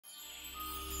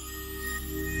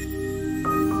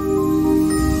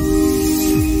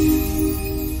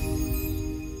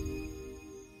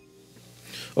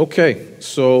Okay,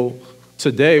 so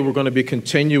today we're going to be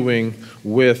continuing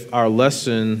with our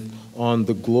lesson on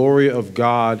the glory of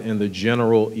God in the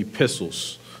general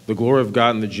epistles. The glory of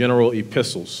God in the general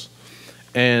epistles.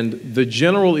 And the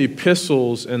general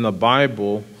epistles in the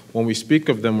Bible, when we speak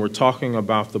of them, we're talking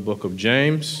about the book of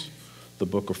James, the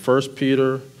book of 1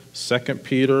 Peter, 2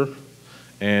 Peter,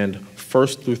 and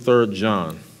 1st through 3rd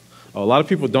John. A lot of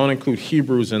people don't include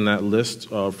Hebrews in that list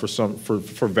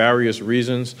for various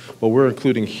reasons, but we're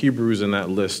including Hebrews in that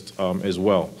list as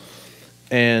well.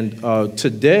 And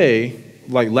today,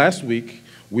 like last week,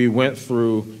 we went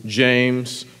through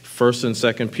James, 1st and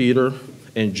 2nd Peter,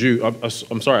 and Jude.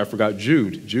 I'm sorry, I forgot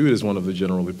Jude. Jude is one of the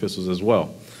general epistles as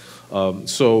well.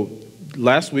 So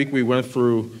last week we went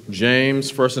through James,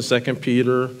 1st and 2nd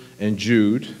Peter, and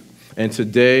Jude. And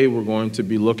today we're going to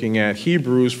be looking at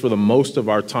Hebrews for the most of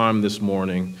our time this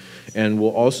morning. And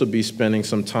we'll also be spending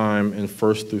some time in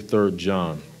 1st through 3rd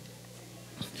John.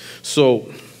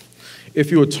 So if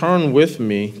you would turn with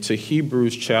me to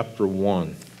Hebrews chapter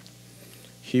 1.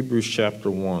 Hebrews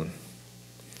chapter 1.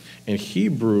 And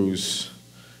Hebrews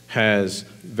has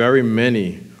very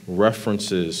many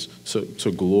references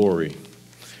to glory,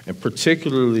 and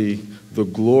particularly the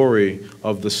glory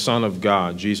of the Son of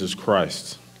God, Jesus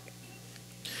Christ.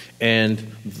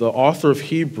 And the author of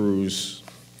Hebrews,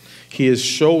 he is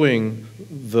showing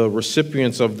the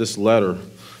recipients of this letter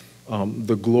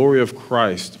the glory of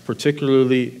Christ,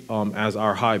 particularly as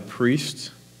our high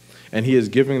priest, and he is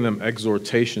giving them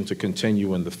exhortation to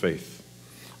continue in the faith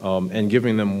and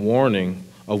giving them warning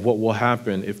of what will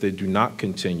happen if they do not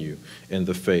continue in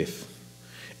the faith.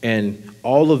 And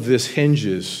all of this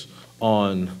hinges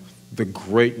on the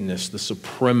greatness, the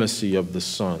supremacy of the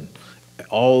Son.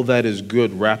 All that is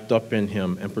good wrapped up in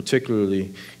him, and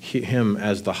particularly him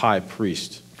as the high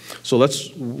priest. So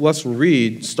let's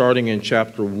read starting in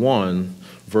chapter 1,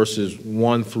 verses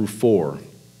 1 through 4.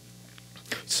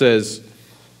 It says,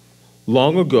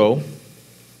 "Long ago,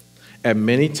 at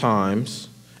many times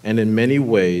and in many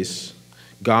ways,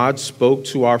 God spoke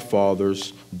to our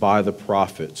fathers by the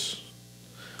prophets.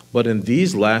 But in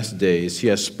these last days, he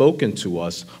has spoken to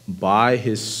us by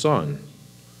his Son,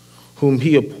 whom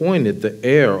he appointed the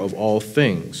heir of all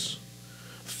things,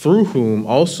 through whom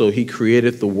also he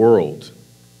created the world.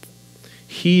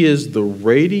 He is the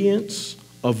radiance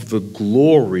of the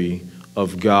glory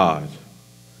of God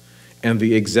and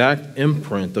the exact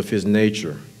imprint of his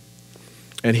nature.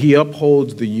 And he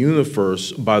upholds the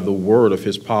universe by the word of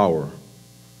his power.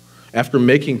 After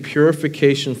making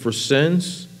purification for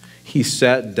sins, he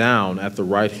sat down at the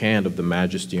right hand of the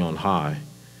Majesty on high,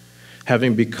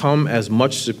 having become as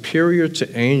much superior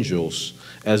to angels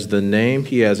as the name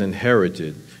he has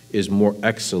inherited is more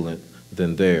excellent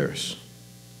than theirs."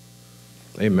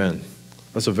 Amen.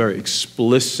 That's a very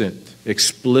explicit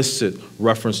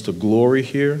reference to glory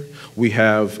here. We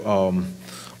have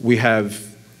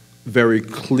very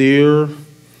clear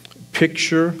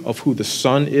picture of who the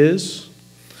Son is.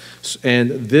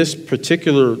 And this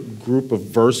particular group of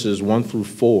verses, 1 through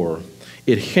 4,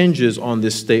 it hinges on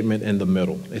this statement in the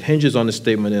middle. It hinges on the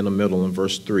statement in the middle in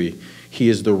verse 3. He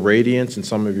is the radiance, in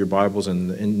some of your Bibles,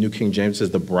 and in New King James it says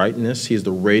the brightness. He is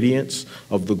the radiance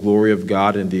of the glory of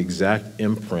God and the exact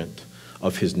imprint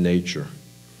of his nature.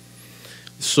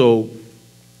 So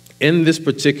in this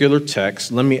particular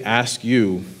text, let me ask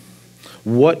you,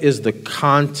 what is the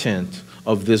content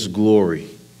of this glory?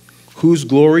 Whose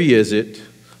glory is it?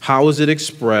 How is it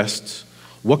expressed?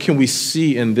 What can we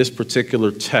see in this particular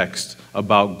text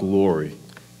about glory?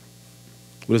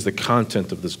 What is the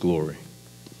content of this glory?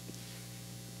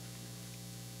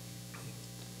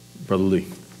 Brother Lee.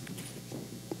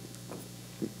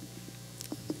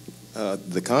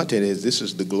 The content is, this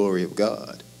is the glory of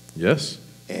God. Yes.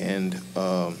 And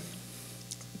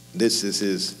this is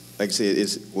his, like I said,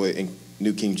 it's what in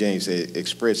New King James said,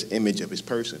 express image of his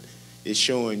person. It's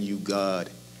showing you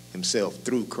God himself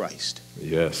through Christ.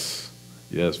 Yes.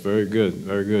 Yes, very good,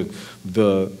 very good.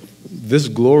 This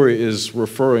glory is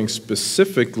referring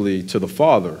specifically to the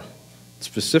Father.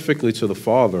 Specifically to the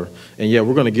Father. And yeah,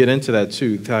 we're going to get into that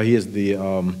too, how he is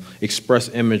the express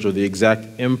image or the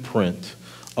exact imprint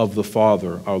of the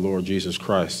Father, our Lord Jesus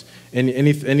Christ.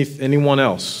 Anyone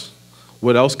else?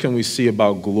 What else can we see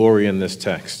about glory in this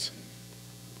text?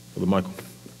 Brother Michael.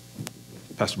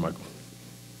 Pastor Michael.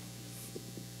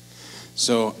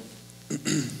 So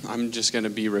I'm just going to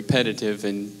be repetitive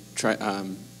and try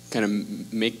kind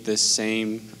of make the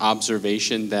same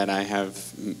observation that I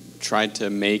have tried to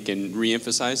make and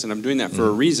reemphasize, and I'm doing that for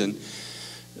a reason,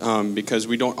 because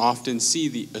we don't often see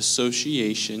the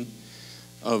association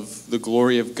of the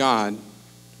glory of God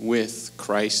with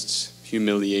Christ's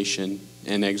humiliation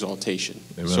and exaltation.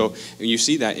 Amen. So you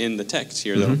see that in the text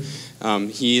here, though.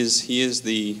 He is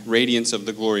the radiance of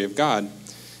the glory of God,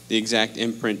 the exact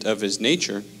imprint of his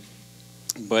nature,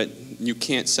 but you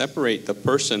can't separate the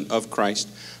person of Christ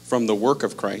from the work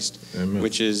of Christ, Amen.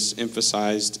 which is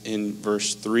emphasized in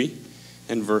verse 3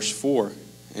 and verse 4.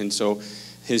 And so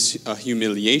his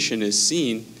humiliation is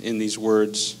seen in these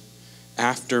words,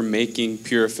 after making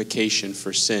purification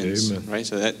for sins. Amen. Right?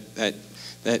 So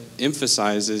that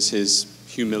emphasizes his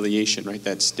humiliation, right?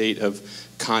 That state of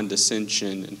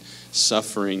condescension and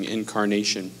suffering,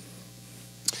 incarnation.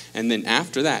 And then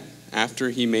after that, after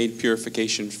he made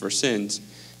purification for sins,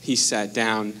 he sat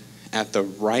down at the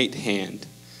right hand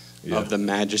of the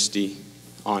majesty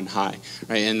on high.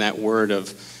 Right? And that word of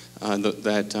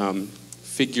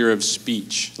figure of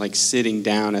speech, like sitting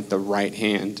down at the right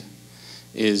hand,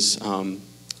 is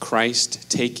Christ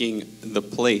taking the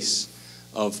place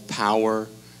of power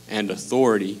and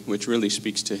authority, which really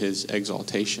speaks to his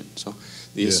exaltation. So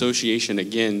the association,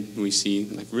 again, we've seen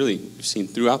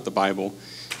throughout the Bible,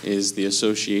 is the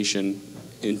association,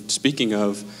 in speaking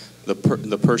of the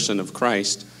person of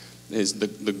Christ, is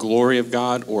the glory of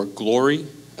God, or glory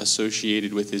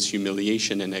associated with his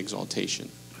humiliation and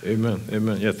exaltation. Amen.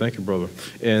 Amen. Yeah, thank you, brother.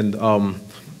 And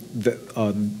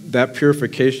that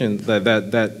purification, that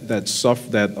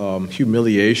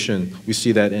humiliation, we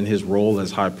see that in his role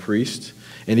as high priest.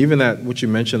 And even that, what you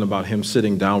mentioned about him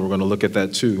sitting down, we're going to look at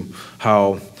that too.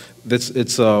 How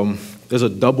there's a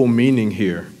double meaning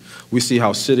here. We see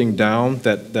how sitting down,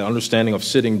 that understanding of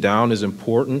sitting down is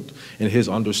important in his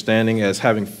understanding as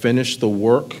having finished the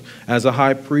work as a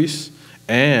high priest,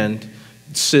 and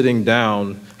sitting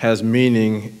down has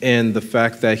meaning in the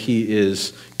fact that he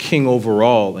is king over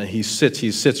all, and he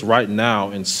sits right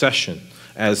now in session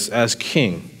as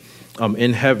king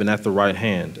in heaven at the right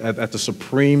hand, at the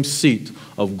supreme seat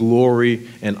of glory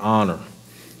and honor.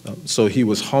 So he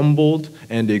was humbled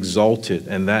and exalted,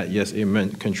 and that, yes,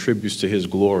 amen, contributes to his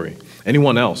glory.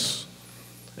 Anyone else?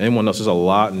 Anyone else? There's a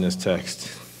lot in this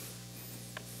text.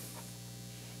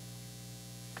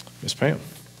 Miss Pam.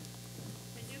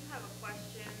 I do have a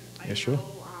question. Yeah, sure.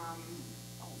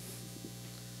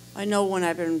 I know when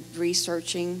I've been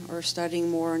researching or studying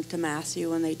more into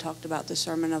Matthew, and they talked about the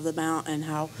Sermon of the Mount and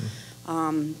how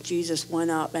Jesus went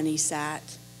up and he sat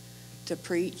to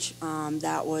preach,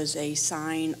 that was a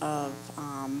sign of,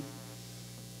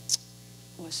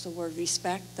 what's the word,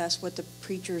 respect. That's what the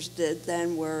preachers did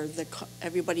then, where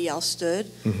everybody else stood.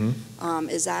 Mm-hmm.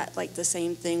 Is that like the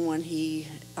same thing when he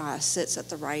sits at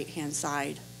the right-hand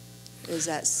side? Is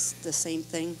that the same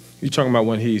thing? You're talking about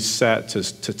when he sat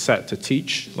to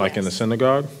teach, like in the Yes.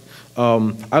 synagogue?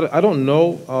 I don't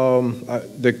know.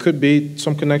 There could be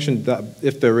some connection. That,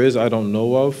 if there is, I don't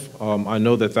know of. I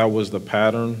know that was the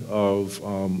pattern of,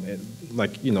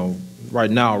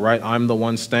 right now, right? I'm the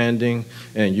one standing,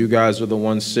 and you guys are the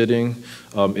ones sitting.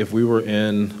 If we were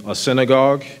in a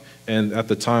synagogue, and at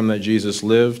the time that Jesus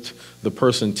lived, the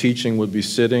person teaching would be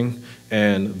sitting,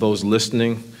 and those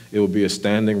listening, it would be a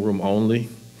standing room only.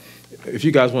 If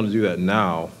you guys want to do that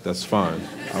now, that's fine.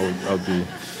 I would be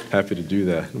happy to do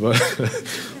that.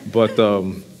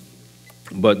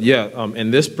 But yeah,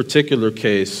 in this particular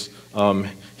case,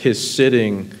 his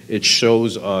sitting, it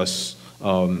shows us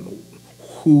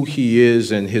who he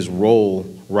is and his role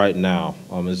right now.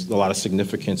 There's a lot of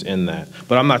significance in that.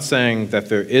 But I'm not saying that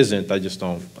there isn't. I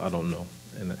don't know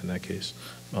in that case.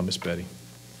 Miss Betty.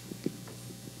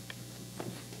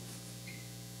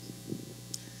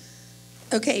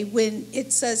 Okay, when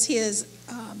it says he is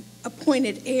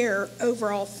appointed heir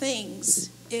over all things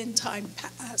in time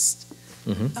past,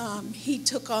 he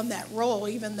took on that role,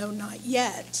 even though not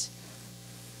yet,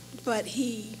 but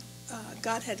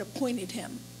God had appointed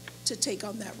him to take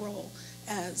on that role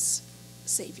as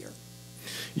Savior.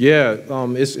 Yeah,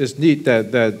 it's neat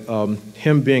that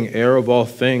him being heir of all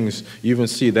things, you even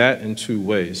see that in two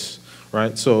ways,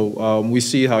 right? So we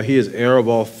see how he is heir of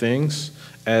all things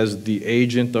as the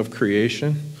agent of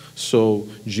creation. So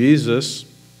Jesus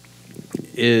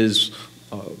is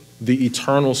the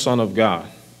eternal Son of God.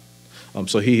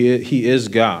 So he is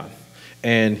God,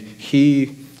 and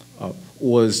he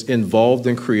was involved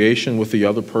in creation with the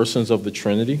other persons of the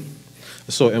Trinity.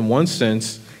 So in one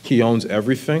sense, he owns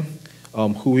everything,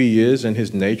 who he is and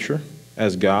his nature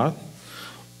as God.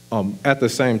 At the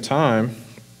same time,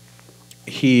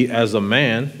 he, as a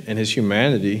man in his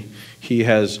humanity, he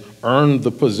has earned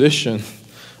the position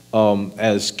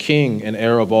as king and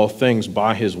heir of all things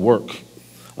by his work.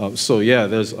 So yeah,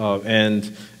 there's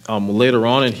later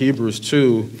on in Hebrews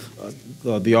 2,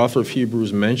 the author of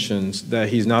Hebrews mentions that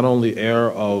he's not only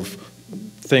heir of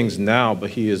things now,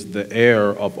 but he is the heir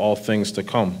of all things to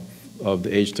come. of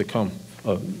the age to come.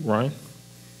 Ryan?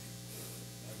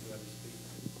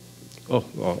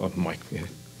 Mike. Yeah.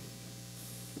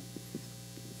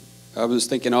 I was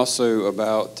thinking also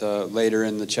about later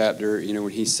in the chapter, when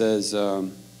he says,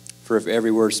 for if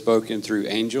every word spoken through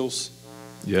angels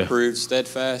proved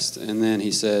steadfast, and then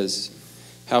he says,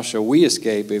 how shall we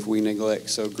escape if we neglect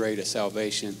so great a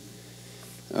salvation,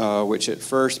 which at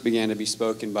first began to be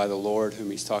spoken by the Lord,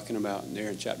 whom he's talking about there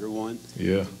in chapter 1.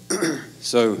 Yeah.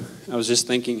 So I was just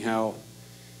thinking how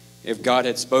if God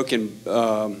had spoken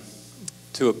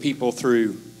to a people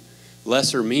through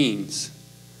lesser means,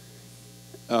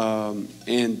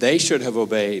 and they should have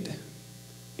obeyed,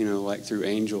 like through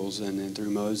angels and then through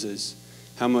Moses,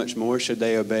 how much more should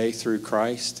they obey through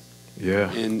Christ? Yeah.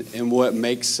 And what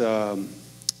makes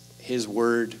his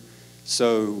word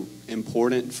so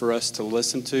important for us to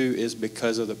listen to is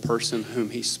because of the person whom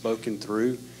he's spoken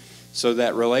through. So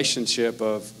that relationship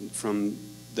from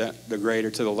the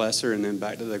greater to the lesser and then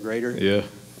back to the greater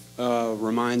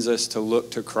reminds us to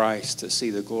look to Christ to see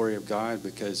the glory of God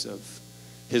because of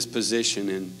his position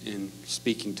in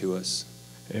speaking to us.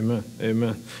 Amen.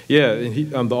 Amen. Yeah,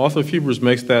 and the author of Hebrews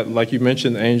makes that, like you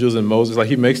mentioned, angels and Moses, like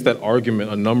he makes that argument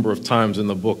a number of times in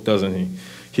the book, doesn't he?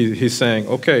 He's saying,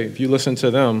 okay, if you listen to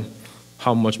them,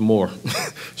 how much more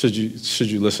should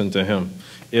you listen to him?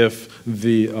 If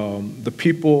the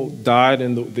people died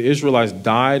the Israelites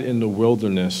died in the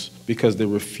wilderness because they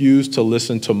refused to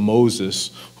listen to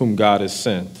Moses, whom God has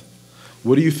sent,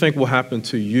 what do you think will happen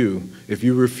to you if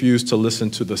you refuse to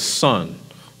listen to the Son,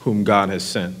 whom God has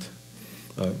sent?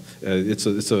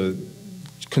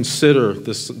 Consider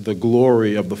the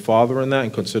glory of the Father in that,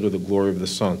 and consider the glory of the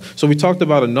Son. So we talked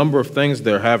about a number of things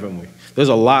there, haven't we? There's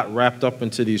a lot wrapped up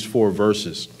into these 4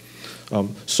 verses.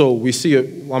 So we see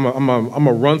I'm going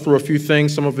to run through a few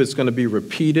things. Some of it's going to be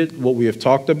repeated, what we have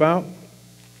talked about.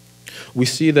 We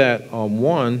see that,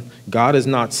 one, God is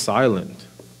not silent,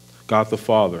 God the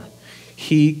Father.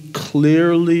 He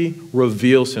clearly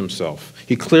reveals himself.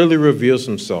 He clearly reveals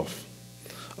himself.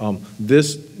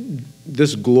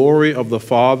 This glory of the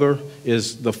Father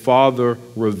is the Father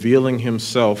revealing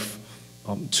himself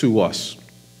to us.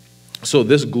 So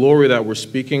this glory that we're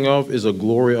speaking of is a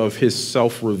glory of his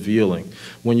self-revealing.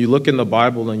 When you look in the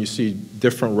Bible and you see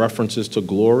different references to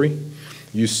glory,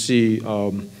 you see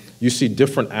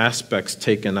different aspects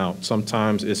taken out.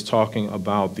 Sometimes it's talking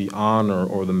about the honor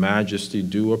or the majesty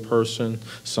due a person.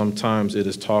 Sometimes it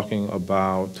is talking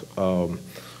about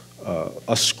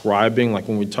ascribing, like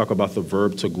when we talk about the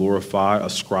verb to glorify,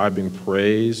 ascribing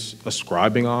praise,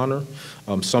 ascribing honor.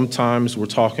 Sometimes we're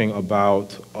talking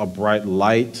about a bright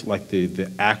light, like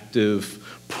the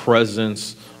active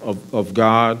presence of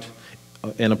God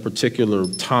in a particular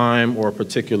time or a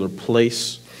particular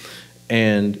place.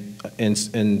 And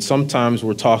sometimes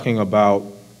we're talking about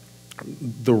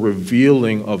the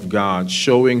revealing of God,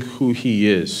 showing who he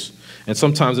is. And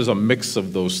sometimes there's a mix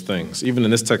of those things. Even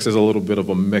in this text, there's a little bit of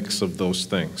a mix of those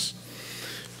things.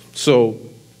 So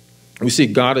we see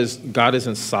God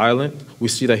isn't silent. We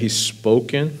see that he's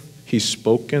spoken. He's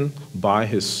spoken by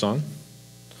his Son.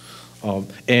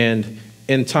 And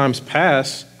in times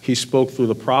past, he spoke through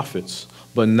the prophets.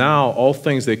 But now all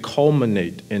things, they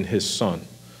culminate in his Son.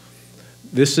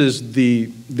 This is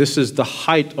the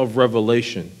height of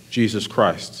revelation, Jesus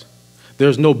Christ.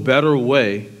 There's no better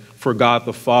way for God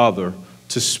the Father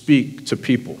to speak to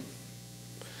people.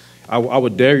 I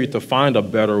would dare you to find a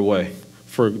better way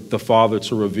for the Father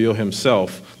to reveal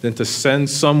himself than to send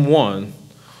someone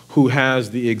who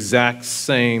has the exact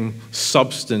same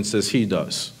substance as he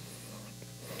does.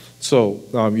 So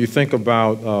you think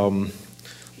about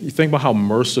how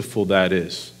merciful that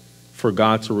is for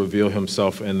God to reveal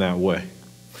himself in that way.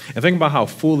 And think about how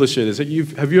foolish it is.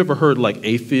 Have you ever heard like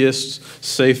atheists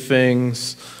say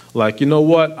things like, you know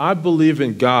what, I believe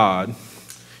in God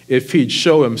if he'd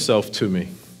show himself to me.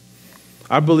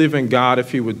 I believe in God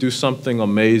if he would do something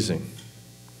amazing.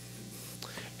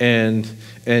 And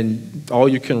all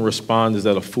you can respond is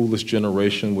that a foolish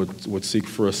generation would seek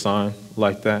for a sign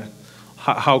like that.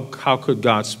 How could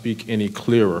God speak any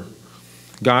clearer?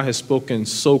 God has spoken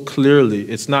so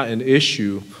clearly. It's not an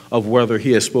issue of whether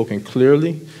he has spoken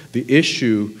clearly. The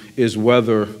issue is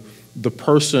whether the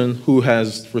person who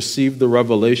has received the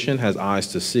revelation has eyes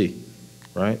to see,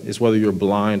 right? It's whether you're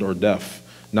blind or deaf,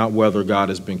 not whether God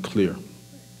has been clear.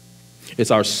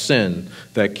 It's our sin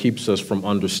that keeps us from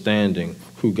understanding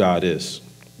who God is.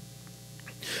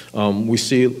 We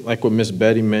see, like what Miss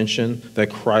Betty mentioned, that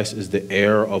Christ is the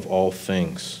heir of all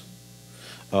things.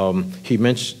 He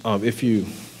mentioned, if you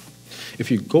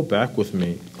go back with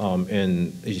me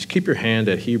and you just keep your hand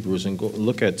at Hebrews and go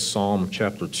look at Psalm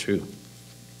chapter 2.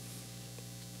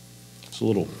 It's a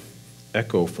little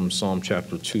echo from Psalm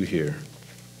chapter 2 here.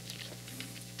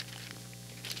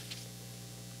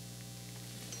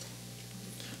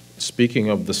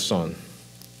 Speaking of the Son.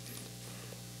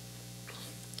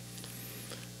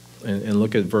 And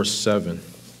look at verse 7.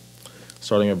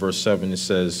 Starting at verse 7, it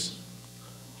says,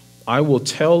 I will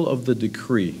tell of the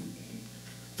decree.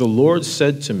 The Lord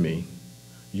said to me,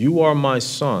 you are my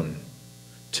son.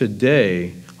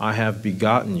 Today I have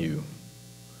begotten you.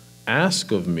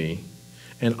 Ask of me,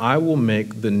 and I will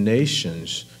make the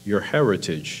nations your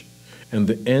heritage, and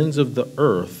the ends of the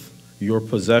earth your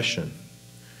possession.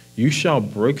 You shall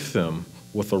break them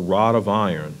with a rod of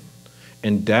iron,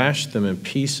 and dash them in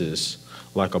pieces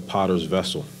like a potter's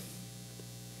vessel.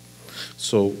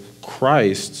 So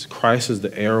Christ is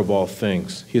the heir of all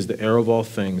things. He is the heir of all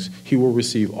things. He will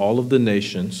receive all of the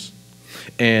nations.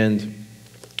 And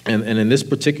in this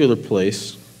particular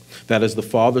place, that is the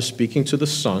Father speaking to the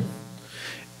Son.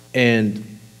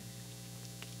 And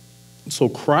so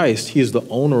Christ, he is the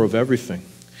owner of everything.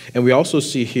 And we also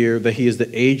see here that he is the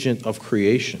agent of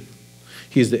creation.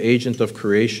 He is the agent of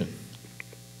creation.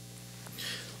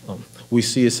 We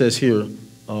see it says here,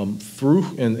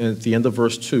 through, and at the end of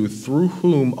verse 2, through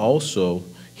whom also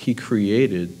he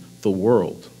created the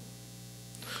world.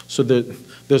 So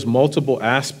there's multiple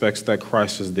aspects that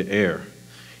Christ is the heir.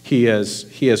 He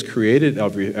has created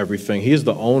everything. He is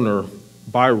the owner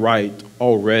by right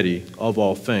already of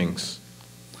all things.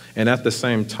 And at the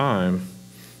same time,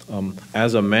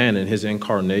 as a man in his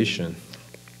incarnation,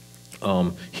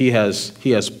 he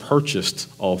has purchased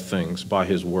all things by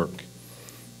his work.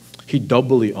 He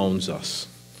doubly owns us.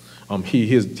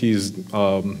 He's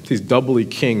doubly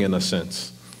king in a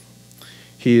sense.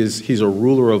 He's a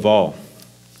ruler of all.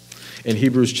 In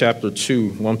Hebrews chapter 2,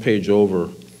 one page over,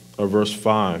 verse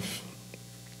 5,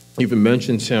 even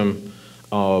mentions him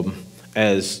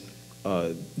as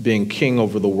being king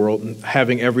over the world,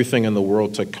 having everything in the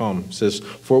world to come. It says,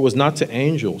 for it was not to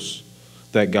angels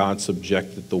that God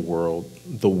subjected the world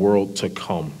to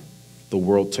come, the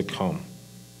world to come.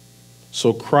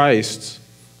 So Christ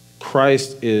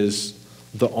is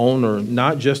the owner,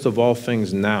 not just of all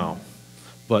things now,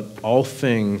 but all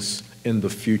things in the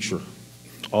future.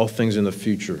 All things in the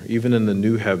future, even in the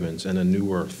new heavens and a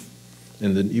new earth,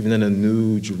 and even in a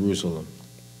new Jerusalem.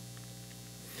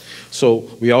 So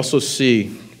we also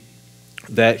see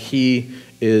that he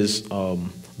is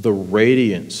the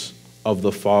radiance of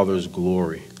the Father's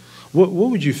glory. What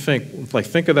would you think? Like,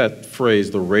 think of that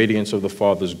phrase, the radiance of the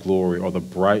Father's glory, or the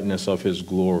brightness of his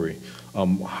glory.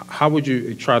 How would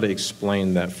you try to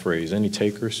explain that phrase? Any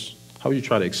takers? How would you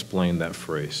try to explain that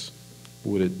phrase?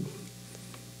 Would it...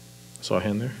 Saw a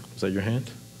hand there? Was that your hand,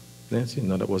 Nancy?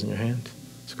 No, that wasn't your hand.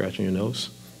 Scratching your nose?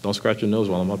 Don't scratch your nose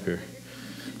while I'm up here.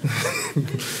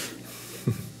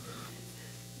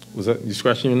 Was that you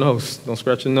scratching your nose? Don't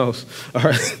scratch your nose. All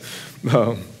right.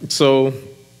 So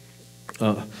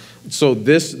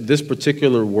this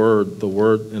particular word, the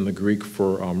word in the Greek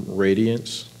for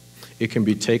radiance, it can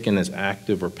be taken as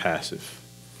active or passive.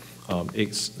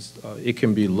 It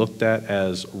can be looked at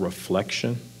as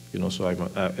reflection. You know, so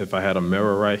if I had a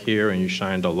mirror right here and you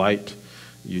shined a light,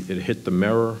 it hit the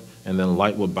mirror, and then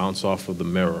light will bounce off of the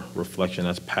mirror. Reflection,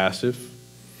 that's passive.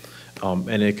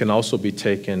 And it can also be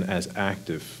taken as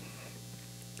active,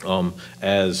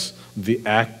 as the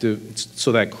active,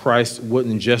 so that Christ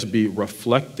wouldn't just be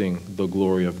reflecting the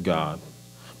glory of God,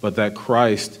 but that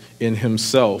Christ in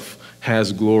himself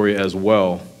has glory as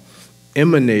well,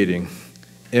 emanating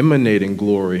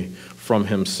glory from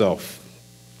himself.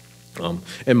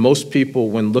 And most people,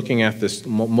 when looking at this,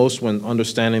 when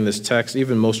understanding this text,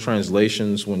 even most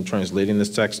translations, when translating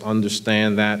this text,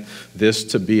 understand that this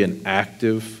to be an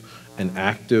active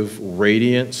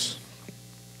radiance,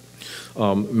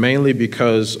 mainly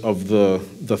because of the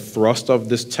thrust of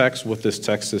this text, what this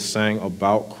text is saying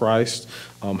about Christ,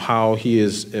 how he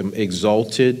is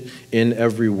exalted in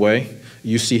every way.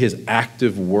 You see his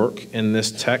active work in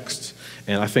this text.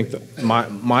 And I think that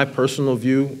my personal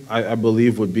view, I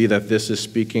believe, would be that this is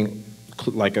speaking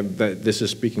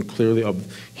clearly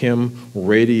of him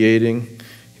radiating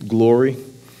glory,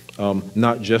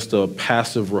 not just a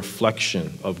passive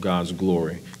reflection of God's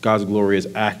glory. God's glory is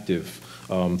active.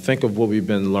 Think of what we've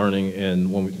been learning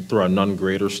through our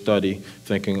none-greater study,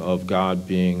 thinking of God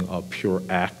being a pure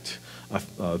act,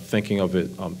 thinking of it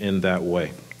in that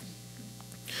way.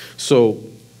 So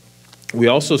we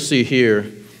also see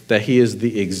here that he is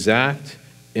the exact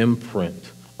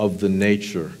imprint of the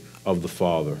nature of the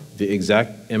Father, the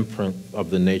exact imprint of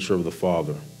the nature of the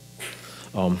Father.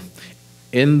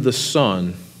 In the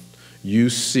Son, you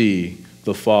see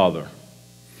the Father.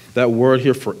 That word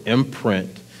here for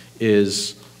imprint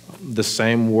is the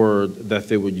same word that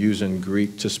they would use in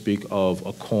Greek to speak of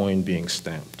a coin being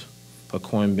stamped. A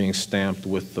coin being stamped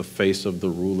with the face of the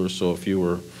ruler. So if you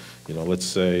were, let's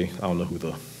say, I don't know who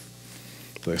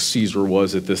the Caesar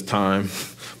was at this time,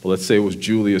 but let's say it was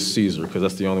Julius Caesar, because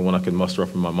that's the only one I can muster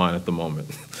up in my mind at the moment.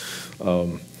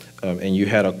 And you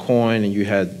had a coin and you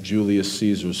had Julius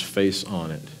Caesar's face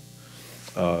on it.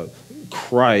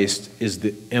 Christ is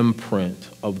the imprint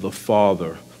of the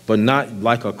Father, but not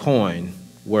like a coin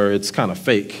where it's kind of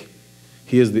fake.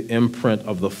 He is the imprint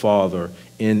of the Father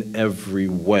in every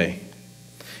way.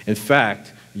 In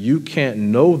fact, you can't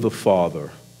know the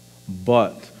Father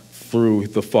but through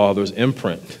the Father's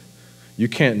imprint. You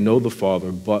can't know the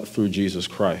Father but through Jesus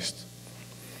Christ.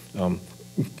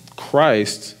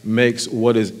 Christ makes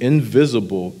what is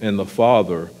invisible in the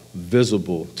Father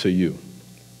visible to you.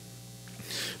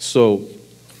 So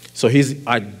he's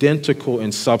identical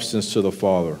in substance to the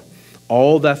Father.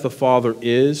 All that the Father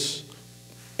is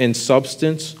in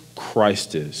substance,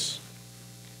 Christ is.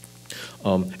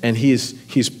 And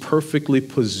he's perfectly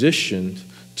positioned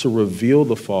to reveal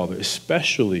the Father,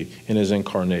 especially in his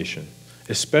incarnation.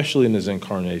 Especially in his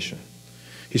incarnation.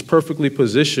 He's perfectly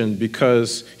positioned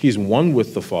because he's one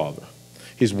with the Father.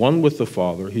 He's one with the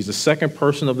Father. He's the second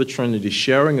person of the Trinity,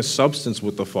 sharing a substance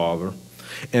with the Father.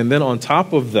 And then on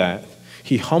top of that,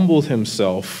 he humbled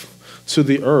himself to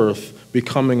the earth,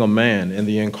 becoming a man in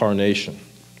the incarnation.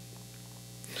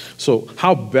 So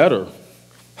how better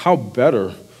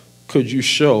could you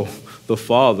show the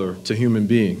Father to human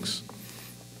beings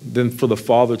than for the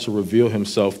Father to reveal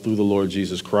himself through the Lord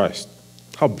Jesus Christ?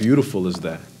 How beautiful is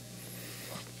that?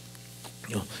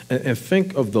 And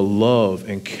think of the love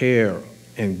and care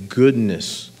and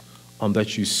goodness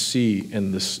that you see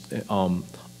in this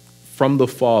from the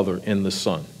Father in the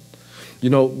Son.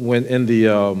 When in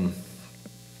the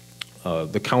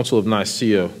Council of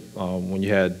Nicaea, when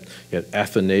you had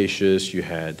Athanasius, you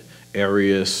had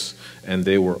Arius, and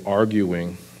they were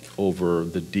arguing over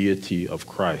the deity of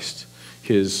Christ,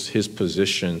 his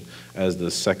position as the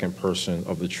second person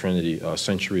of the Trinity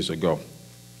centuries ago.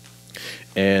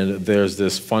 And there's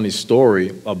this funny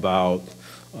story about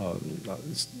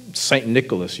St.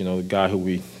 Nicholas, the guy who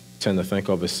we tend to think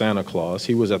of as Santa Claus.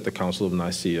 He was at the Council of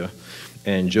Nicaea.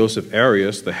 And Joseph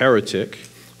Arius, the heretic,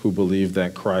 who believed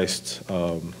that Christ,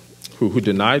 who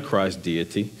denied Christ's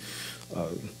deity,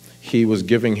 he was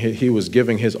giving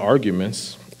his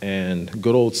arguments, and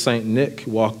good old Saint Nick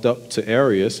walked up to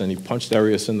Arius and he punched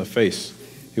Arius in the face.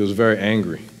 He was very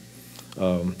angry,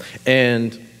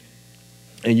 and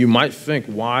you might think,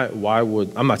 why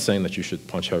would, I'm not saying that you should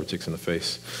punch heretics in the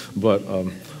face,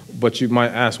 but you might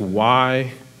ask,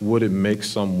 why would it make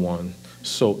someone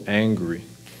so angry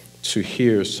to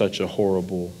hear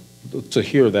to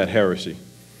hear that heresy?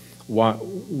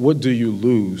 What do you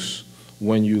lose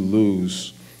when you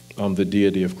lose the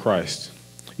deity of Christ?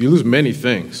 You lose many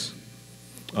things.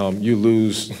 You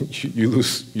lose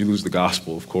the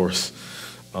gospel, of course.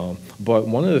 But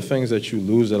one of the things that you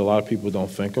lose that a lot of people don't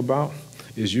think about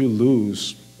is you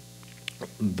lose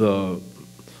the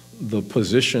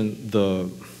position, the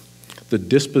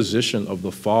disposition of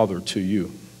the Father to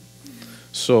you.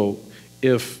 So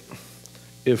if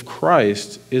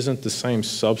Christ isn't the same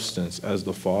substance as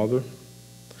the Father,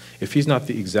 if he's not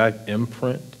the exact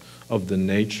imprint of the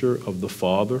nature of the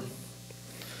Father,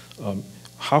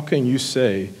 how can you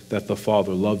say that the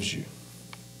Father loves you?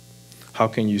 How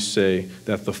can you say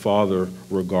that the Father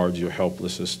regards your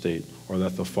helpless estate or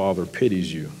that the Father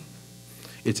pities you?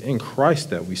 It's in Christ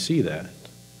that we see that.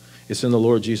 It's in the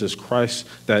Lord Jesus Christ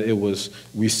that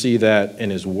we see that in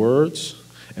his words,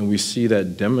 and we see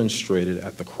that demonstrated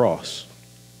at the cross.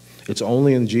 It's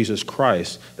only in Jesus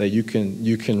Christ that you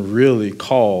can really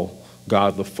call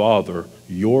God the Father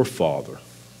your Father.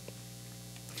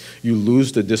 You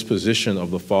lose the disposition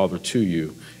of the Father to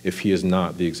you if he is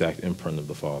not the exact imprint of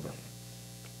the Father.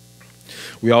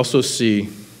 We also see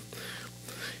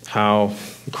how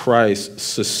Christ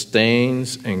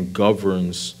sustains and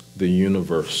governs the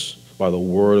universe by the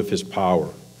word of his power.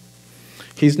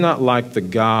 He's not like the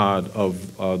God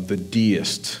of the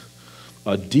deist.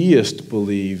 A deist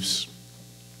believes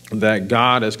that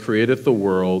God has created the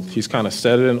world, he's kind of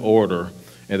set it in order,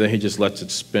 and then he just lets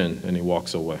it spin and he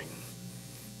walks away.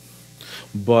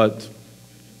 But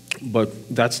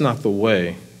that's not the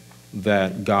way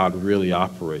that God really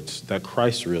operates, that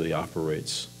Christ really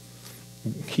operates.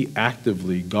 He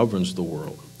actively governs the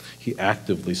world. He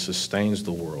actively sustains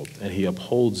the world, and he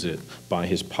upholds it by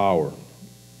his power.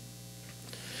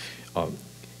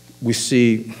 We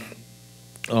see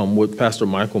what Pastor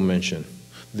Michael mentioned,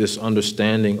 this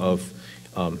understanding of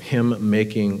him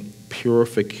making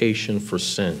purification for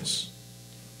sins.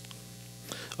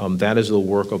 That is the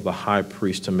work of the high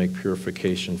priest to make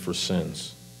purification for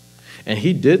sins. And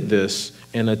he did this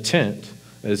in a tent,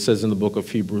 as it says in the book of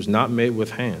Hebrews, not made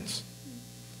with hands.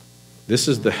 This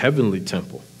is the heavenly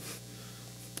temple.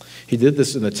 He did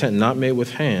this in a tent not made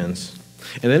with hands.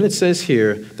 And then it says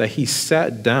here that he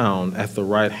sat down at the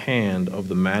right hand of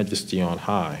the majesty on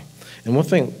high. And one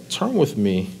thing, turn with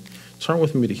me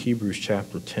to Hebrews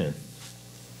chapter 10.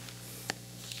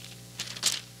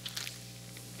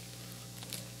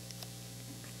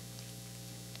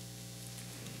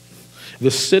 The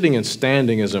sitting and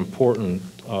standing is important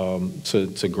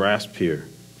to grasp here.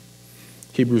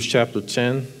 Hebrews chapter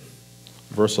 10,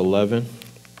 verse 11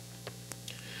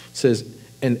 says,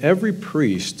 "And every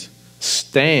priest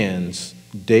stands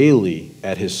daily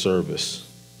at his service,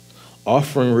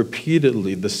 offering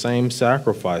repeatedly the same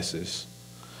sacrifices,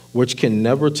 which can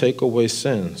never take away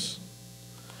sins.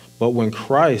 But when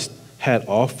Christ had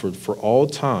offered for all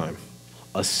time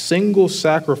a single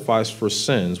sacrifice for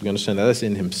sins," we understand that that's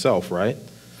in himself, right?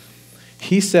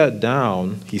 He sat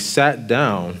down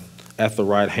at the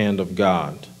right hand of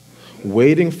God,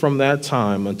 waiting from that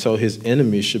time until his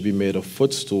enemies should be made a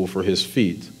footstool for his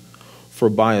feet. For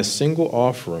by a single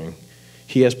offering,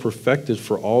 he has perfected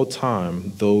for all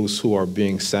time those who are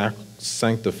being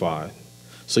sanctified.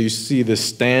 So you see this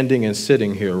standing and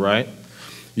sitting here, right?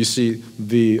 You see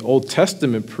the Old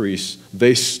Testament priests,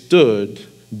 they stood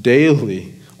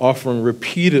daily, offering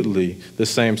repeatedly the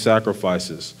same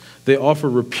sacrifices. They offered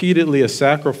repeatedly a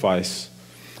sacrifice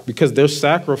because their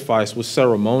sacrifice was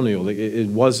ceremonial. It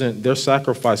wasn't, their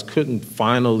sacrifice couldn't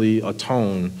finally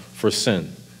atone for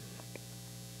sin.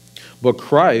 But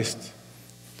Christ,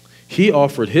 he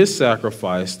offered his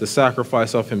sacrifice, the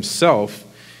sacrifice of himself,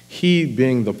 he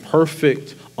being the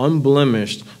perfect,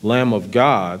 unblemished Lamb of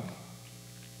God,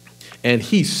 and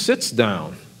he sits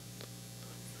down.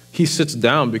 He sits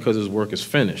down because his work is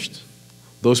finished.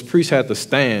 Those priests had to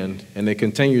stand, and they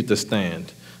continued to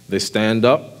stand. They stand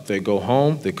up, they go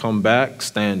home, they come back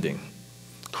standing.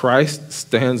 Christ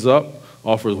stands up,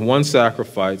 offers one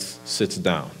sacrifice, sits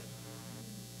down.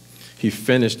 He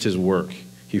finished his work.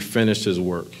 He finished his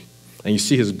work. And you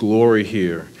see his glory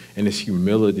here and his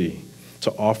humility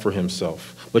to offer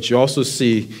himself. But you also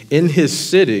see in his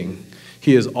sitting,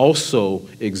 he is also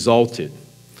exalted.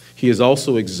 He is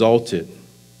also exalted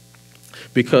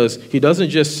because he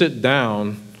doesn't just sit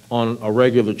down on a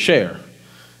regular chair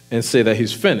and say that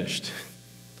he's finished.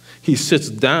 He sits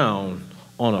down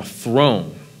on a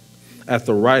throne at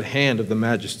the right hand of the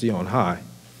majesty on high.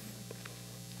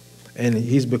 And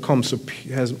he's become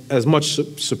as much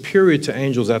superior to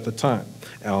angels at the time.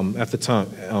 As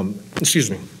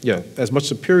much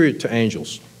superior to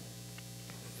angels.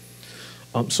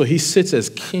 So he sits as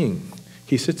king.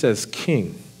 He sits as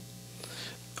king.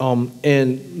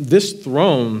 And this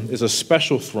throne is a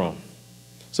special throne.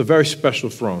 It's a very special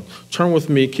throne. Turn with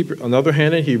me, keep another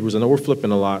hand in Hebrews. I know we're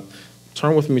flipping a lot.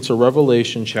 Turn with me to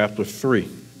Revelation chapter 3.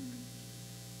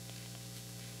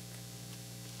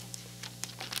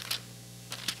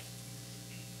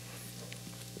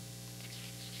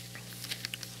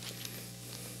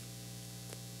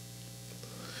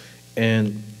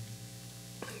 And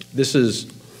this is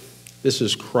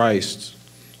Christ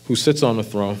who sits on the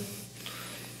throne.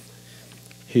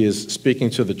 He is speaking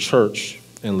to the church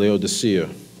in Laodicea,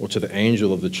 or to the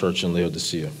angel of the church in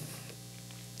Laodicea.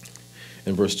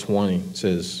 In verse 20 it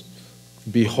says,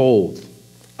 "Behold,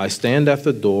 I stand at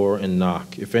the door and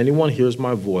knock. If anyone hears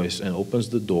my voice and opens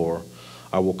the door,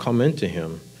 I will come into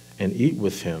him and eat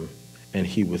with him and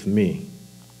he with me."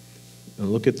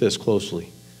 And look at this closely.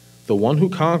 The one who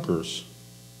conquers,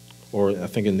 or I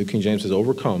think in New King James says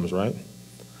overcomes, right?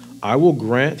 I will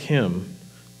grant him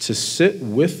to sit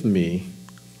with me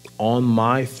on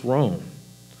my throne,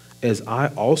 as I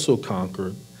also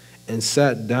conquered and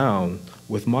sat down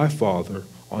with my Father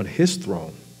on his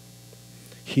throne.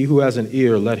 He who has an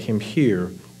ear, let him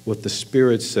hear what the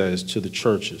Spirit says to the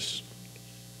churches.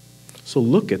 So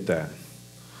look at that.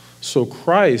 So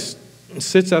Christ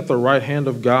sits at the right hand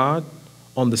of God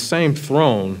on the same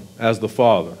throne as the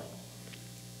Father.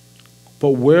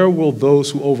 But where will those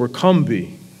who overcome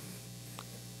be?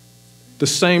 The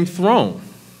same throne.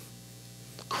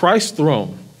 Christ's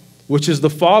throne, which is the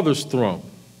Father's throne.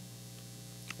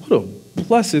 What a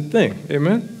blessed thing.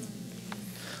 Amen?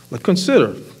 Now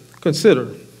consider.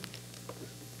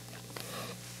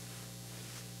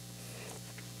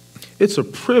 It's a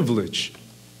privilege.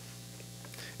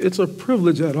 It's a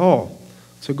privilege at all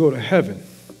to go to heaven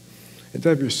and to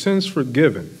have your sins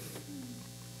forgiven.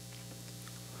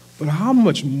 But how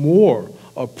much more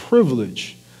a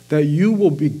privilege that you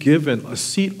will be given a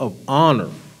seat of honor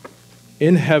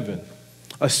in heaven,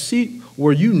 a seat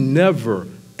where you never,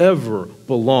 ever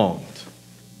belonged.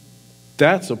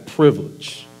 That's a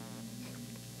privilege.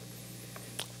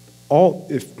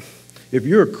 If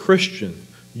you're a Christian,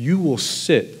 you will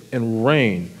sit and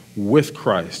reign with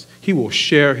Christ. He will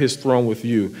share his throne with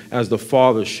you as the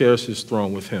Father shares his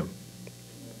throne with him.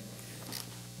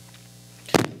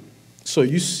 So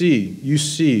you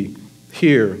see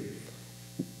here,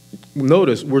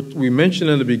 notice we mentioned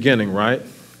in the beginning, right,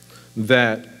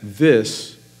 that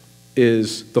this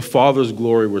is the Father's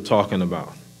glory we're talking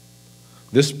about.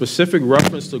 This specific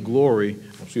reference to glory,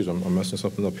 excuse me, I'm messing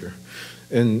something up here.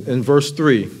 In verse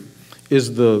 3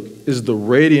 is the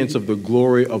radiance of the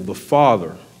glory of the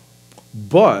Father.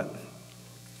 But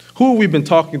who have we been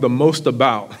talking the most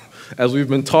about as we've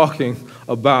been talking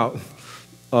about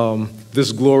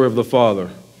this glory of the Father?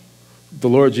 The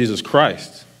Lord Jesus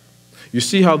Christ. You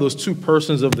see how those two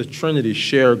persons of the Trinity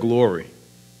share glory.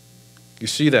 You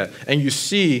see that. And you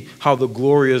see how the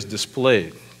glory is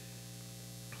displayed.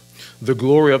 The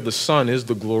glory of the Son is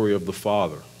the glory of the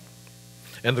Father.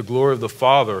 And the glory of the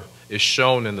Father is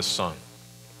shown in the Son.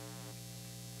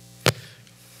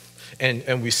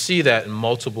 And we see that in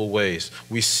multiple ways.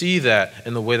 We see that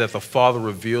in the way that the Father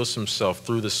reveals himself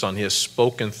through the Son. He has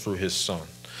spoken through his Son.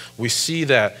 We see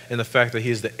that in the fact that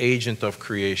he is the agent of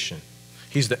creation.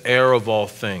 He's the heir of all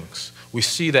things. We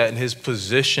see that in his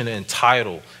position and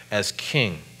title as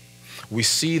king. We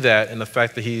see that in the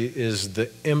fact that he is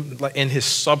in his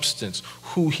substance,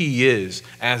 who he is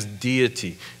as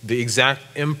deity, the exact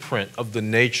imprint of the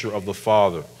nature of the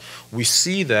Father. We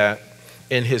see that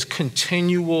in his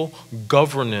continual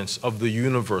governance of the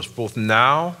universe, both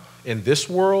now in this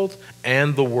world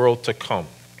and the world to come.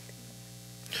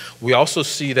 We also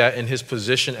see that in his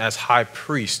position as high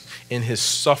priest, in his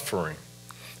suffering,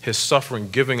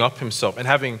 giving up himself, and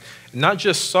having not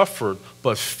just suffered,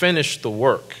 but finished the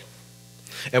work.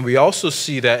 And we also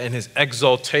see that in his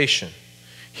exaltation.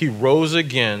 He rose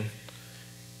again,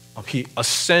 he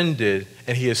ascended,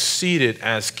 and he is seated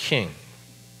as king.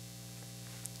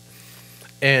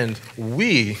 And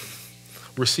we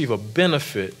receive a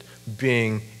benefit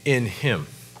being in him.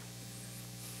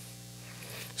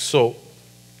 So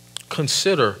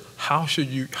consider how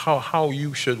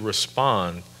you should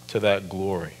respond to that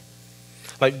glory.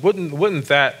 Like, wouldn't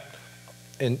that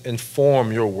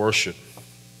inform your worship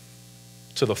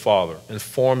to the Father,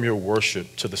 inform your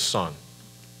worship to the Son?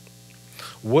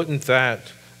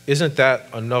 Isn't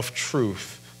that enough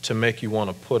truth to make you want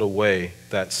to put away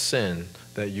that sin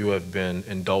that you have been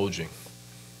indulging?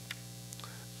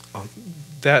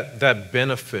 That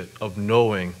benefit of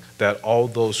knowing that all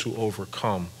those who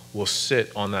overcome will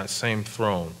sit on that same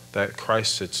throne that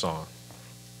Christ sits on.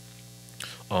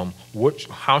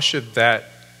 How should that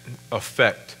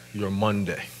affect your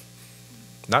Monday?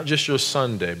 Not just your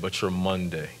Sunday, but your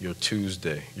Monday, your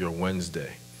Tuesday, your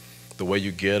Wednesday. The way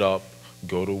you get up,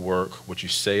 go to work, what you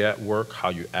say at work, how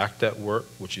you act at work,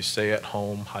 what you say at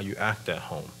home, how you act at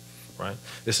home, right?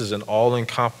 This is an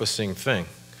all-encompassing thing,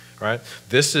 right?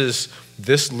 These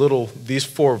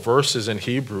 4 verses in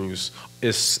Hebrews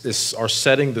are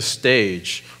setting the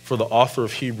stage for the author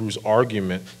of Hebrews'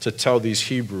 argument to tell these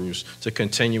Hebrews to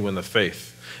continue in the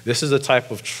faith. This is a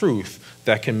type of truth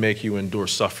that can make you endure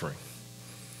suffering.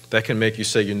 That can make you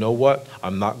say, you know what?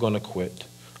 I'm not going to quit.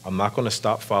 I'm not going to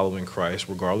stop following Christ,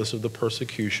 regardless of the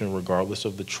persecution, regardless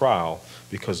of the trial,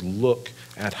 because look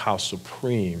at how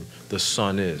supreme the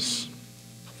Son is.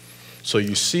 So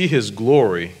you see his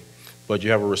glory, but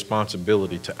you have a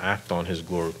responsibility to act on his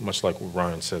glory, much like what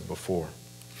Ryan said before.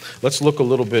 Let's look a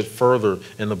little bit further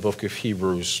in the book of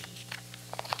Hebrews.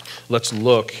 Let's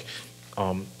look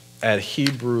at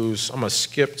Hebrews. I'm going to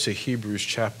skip to Hebrews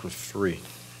chapter 3.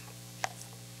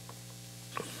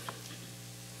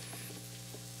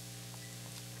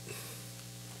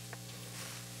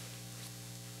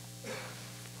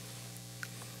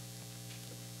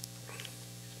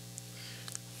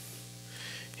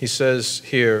 He says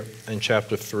here in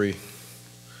chapter 3,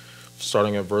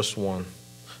 starting at verse 1,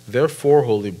 "Therefore,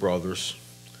 holy brothers,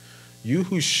 you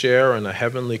who share in a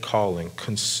heavenly calling,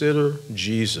 consider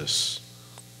Jesus,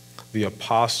 the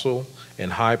apostle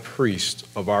and high priest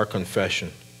of our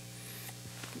confession,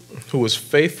 who was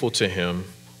faithful to him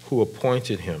who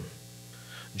appointed him,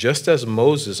 just as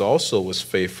Moses also was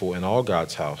faithful in all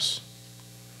God's house.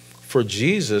 For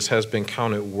Jesus has been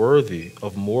counted worthy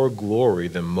of more glory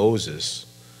than Moses,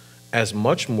 as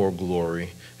much more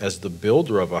glory as the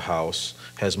builder of a house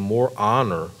has more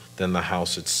honor than the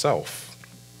house itself.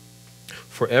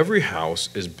 For every house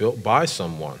is built by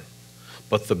someone,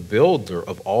 but the builder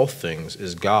of all things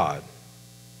is God.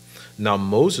 Now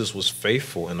Moses was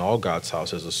faithful in all God's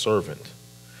house as a servant,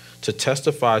 to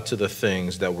testify to the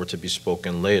things that were to be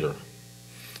spoken later.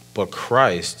 But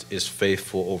Christ is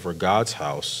faithful over God's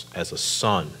house as a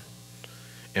son,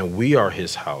 and we are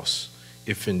his house,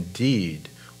 if indeed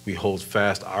we hold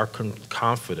fast our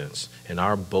confidence and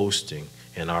our boasting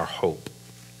and our hope.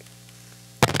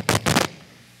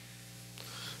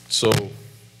 So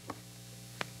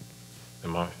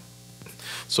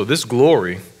this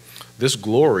glory,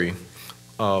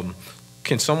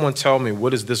 can someone tell me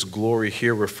what is this glory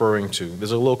here referring to?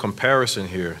 There's a little comparison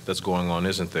here that's going on,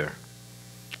 isn't there?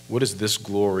 What is this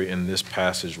glory in this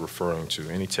passage referring to?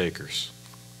 Any takers?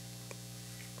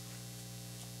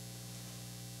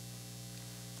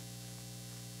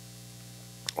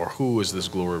 Or who is this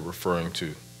glory referring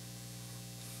to?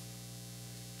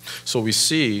 So we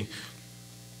see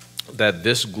that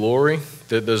this glory,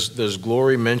 there's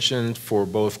glory mentioned for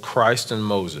both Christ and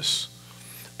Moses.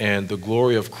 And the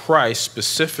glory of Christ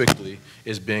specifically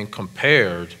is being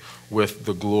compared with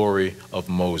the glory of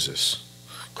Moses.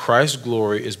 Christ's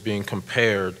glory is being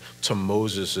compared to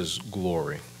Moses'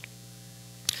 glory.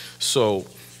 So,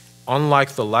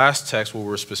 unlike the last text where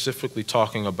we're specifically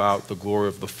talking about the glory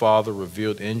of the Father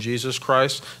revealed in Jesus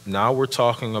Christ, now we're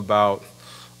talking about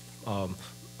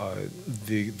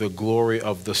the glory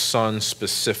of the Son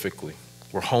specifically.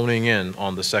 We're honing in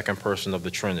on the second person of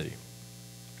the Trinity.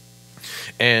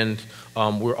 And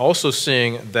we're also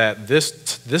seeing that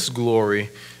this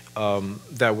glory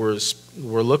that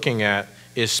we're looking at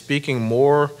is speaking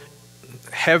more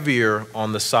heavier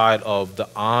on the side of the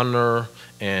honor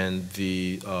and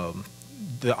the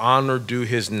honor due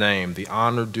his name, the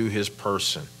honor due his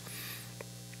person.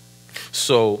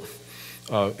 So,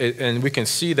 and we can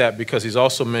see that because he's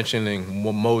also mentioning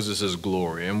Moses'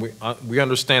 glory. And we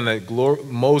understand that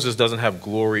Moses doesn't have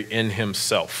glory in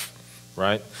himself,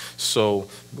 right? So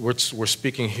we're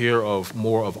speaking here of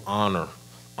more of honor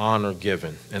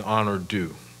given and honor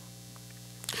due.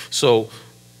 So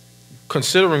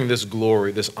considering this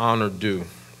glory, this honor due,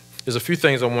 there's a few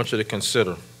things I want you to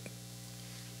consider.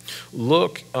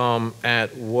 Look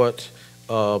at what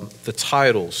the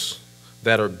titles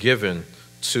that are given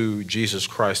to Jesus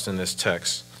Christ in this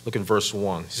text. Look at verse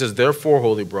 1. He says, "Therefore,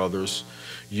 holy brothers,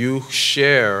 you who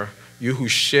share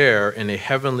in a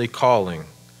heavenly calling,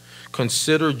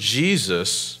 consider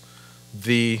Jesus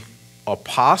the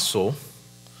apostle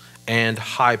and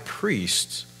high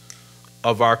priest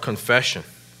of our confession."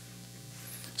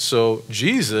 So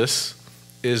Jesus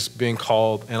is being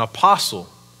called an apostle.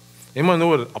 Anyone know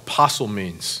what an apostle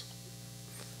means?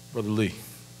 Brother Lee.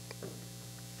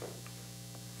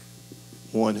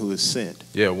 One who is sent.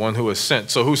 Yeah, one who is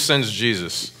sent. So who sends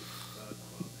Jesus?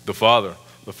 The Father.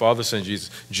 The Father sent Jesus.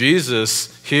 Jesus,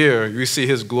 here, you see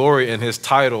his glory and his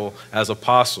title as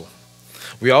apostle.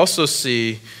 We also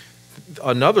see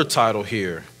another title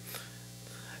here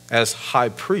as high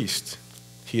priest.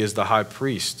 He is the high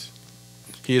priest.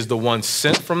 He is the one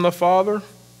sent from the Father,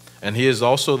 and he is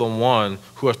also the one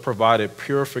who has provided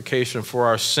purification for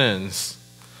our sins.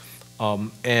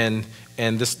 And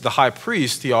the high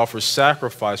priest, he offers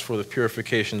sacrifice for the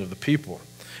purification of the people.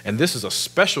 And this is a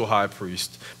special high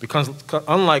priest because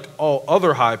unlike all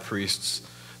other high priests,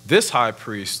 this high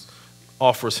priest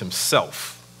offers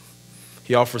himself.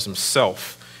 He offers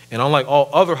himself. And unlike all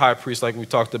other high priests like we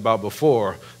talked about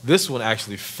before, this one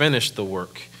actually finished the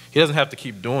work. He doesn't have to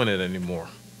keep doing it anymore.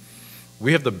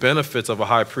 We have the benefits of a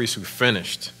high priest who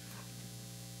finished.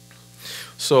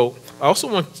 So I also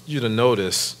want you to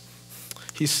notice,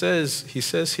 he says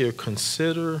here,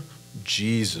 consider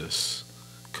Jesus.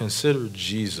 Consider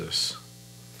Jesus.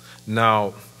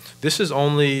 Now, this is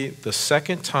only the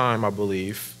second time, I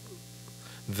believe,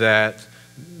 that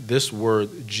this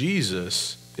word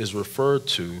Jesus is referred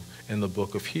to in the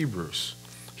book of Hebrews.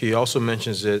 He also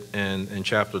mentions it in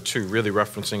chapter 2, really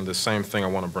referencing the same thing I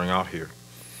want to bring out here.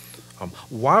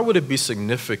 Why would it be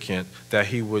significant that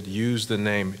he would use the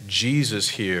name Jesus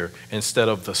here instead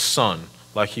of the Son,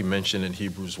 like he mentioned in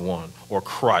Hebrews 1, or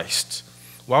Christ?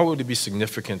 Why would it be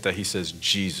significant that he says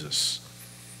Jesus?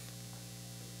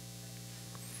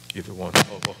 Either one.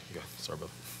 Oh, yeah. Sorry,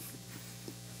 brother.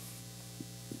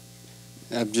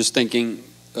 I'm just thinking,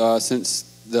 since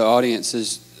the audience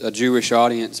is a Jewish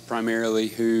audience primarily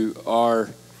who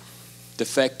are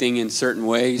defecting in certain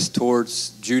ways towards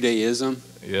Judaism,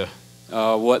 Yeah.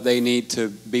 What they need to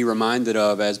be reminded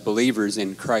of as believers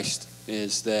in Christ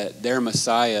is that their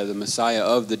Messiah, the Messiah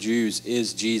of the Jews,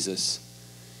 is Jesus.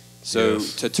 So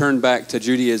Yes. to turn back to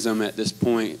Judaism at this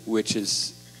point, which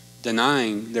is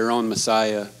denying their own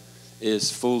Messiah,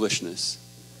 is foolishness.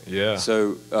 Yeah.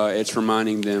 So it's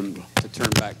reminding them to turn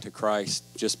back to Christ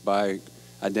just by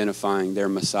identifying their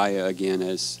Messiah again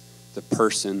as the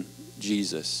person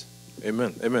Jesus.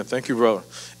 Amen. Amen. Thank you, brother.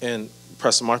 And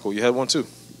Pastor Michael, you had one too.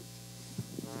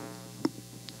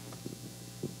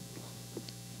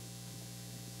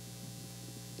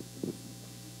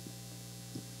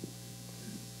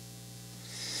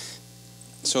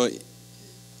 So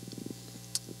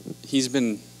he's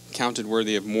been counted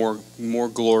worthy of more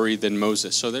glory than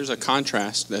Moses. So there's a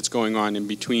contrast that's going on in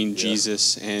between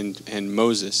Jesus and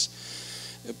Moses,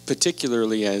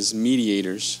 particularly as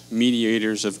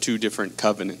mediators of two different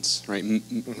covenants, right?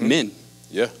 Men.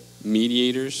 Yeah.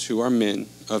 Mediators who are men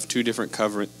of two different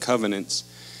covenants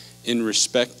in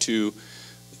respect to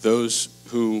those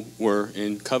who were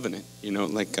in covenant,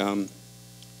 and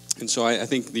so I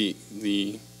think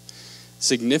the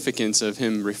significance of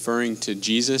him referring to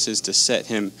Jesus is to set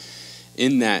him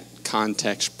in that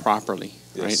context properly,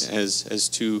 yes. right? As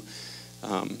to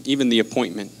even the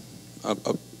appointment.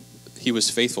 He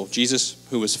was faithful. Jesus,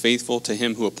 who was faithful to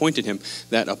him who appointed him,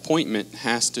 that appointment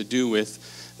has to do with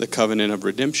the covenant of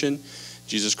redemption.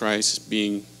 Jesus Christ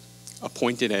being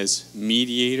appointed as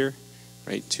mediator,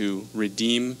 right, to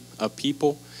redeem a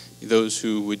people, those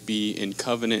who would be in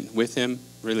covenant with him,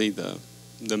 really the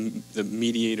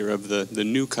mediator of the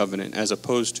new covenant, as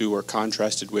opposed to or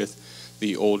contrasted with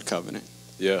the old covenant.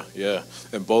 Yeah, yeah.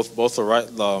 And both are right.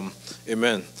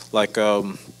 Amen. Like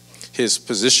his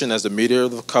position as the mediator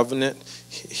of the covenant,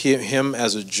 him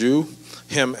as a Jew,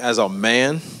 him as a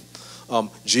man,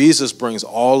 Jesus brings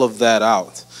all of that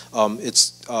out.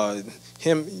 It's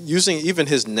him using even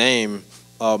his name,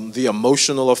 the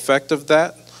emotional effect of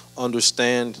that,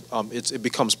 understand it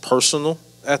becomes personal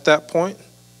at that point.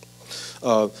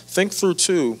 Think through,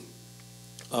 too,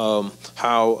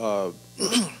 how...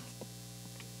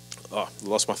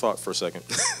 lost my thought for a second.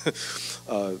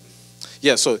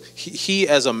 So he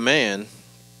as a man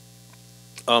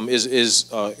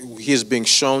he is being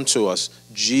shown to us,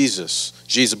 Jesus.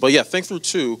 But yeah, think through,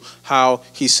 too, how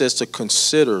he says to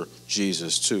consider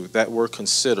Jesus, too. That word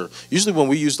consider. Usually when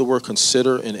we use the word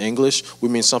consider in English, we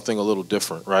mean something a little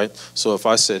different, right? So if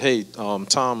I said, hey,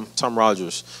 Tom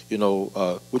Rogers,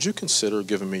 would you consider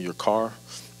giving me your car?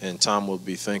 And Tom would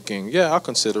be thinking, yeah, I'll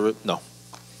consider it. No.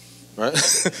 Right?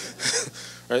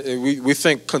 Right? We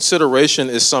think consideration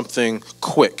is something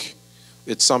quick.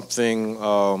 It's something,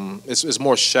 it's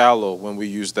more shallow when we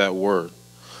use that word.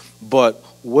 But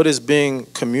what is being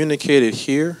communicated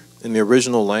here in the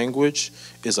original language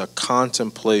is a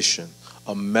contemplation,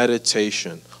 a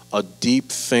meditation, a deep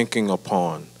thinking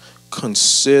upon.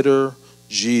 Consider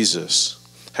Jesus.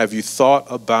 Have you thought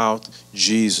about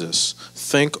Jesus?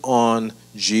 Think on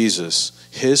Jesus,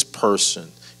 his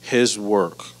person, his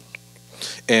work.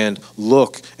 And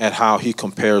look at how he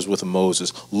compares with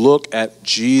Moses. Look at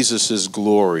Jesus'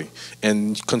 glory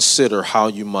and consider how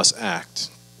you must act.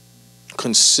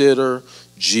 Consider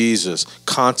Jesus.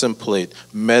 Contemplate,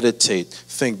 meditate,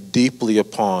 think deeply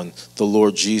upon the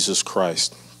Lord Jesus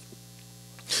Christ.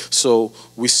 So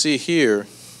we see here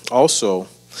also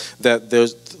that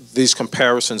there's these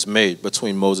comparisons made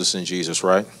between Moses and Jesus,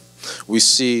 right? We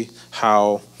see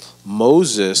how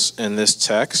Moses in this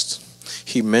text,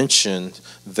 he mentioned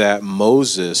that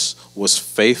Moses was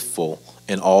faithful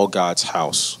in all God's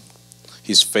house.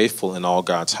 He's faithful in all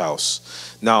God's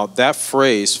house. Now, that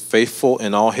phrase, faithful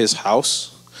in all his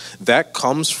house, that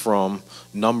comes from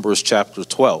Numbers chapter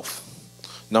 12.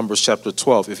 Numbers chapter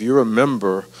 12. If you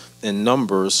remember in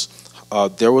Numbers,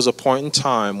 there was a point in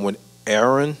time when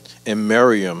Aaron and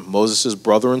Miriam, Moses'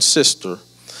 brother and sister,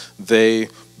 they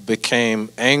became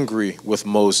angry with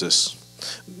Moses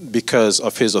because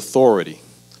of his authority,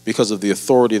 because of the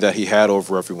authority that he had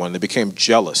over everyone. They became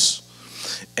jealous.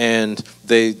 And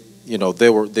they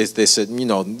said,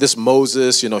 this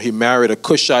Moses, he married a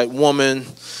Cushite woman,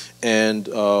 and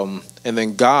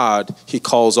then God, he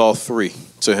calls all three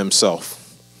to himself.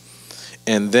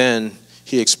 And then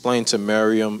he explained to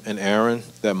Miriam and Aaron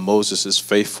that Moses is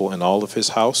faithful in all of his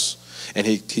house. And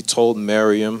he told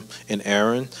Miriam and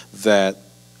Aaron that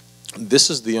this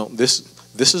is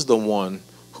the one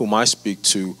whom I speak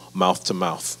to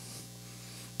mouth.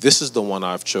 This is the one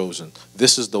I've chosen.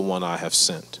 This is the one I have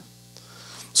sent.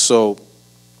 So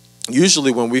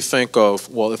usually when we think of,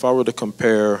 well, if I were to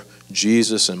compare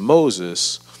Jesus and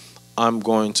Moses, I'm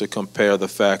going to compare the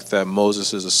fact that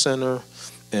Moses is a sinner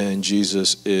and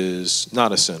Jesus is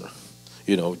not a sinner.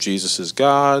 Jesus is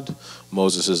God,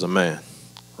 Moses is a man,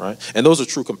 right? And those are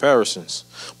true comparisons.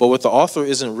 But what the author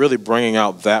isn't really bringing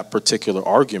out that particular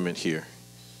argument here.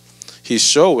 He's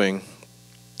showing,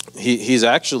 he's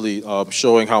actually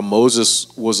showing how Moses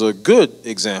was a good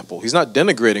example. He's not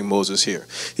denigrating Moses here.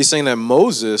 He's saying that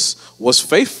Moses was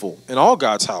faithful in all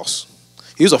God's house.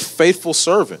 He was a faithful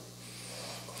servant.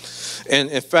 And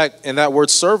in fact, and that word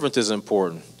servant is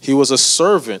important. He was a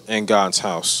servant in God's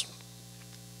house.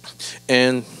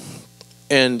 And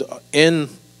in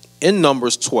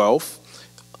Numbers 12,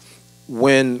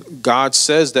 when God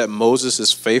says that Moses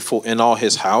is faithful in all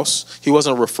his house, he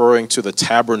wasn't referring to the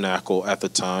tabernacle at the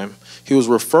time. He was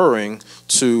referring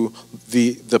to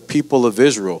the people of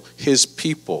Israel, his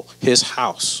people, his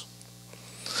house.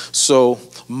 So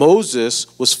Moses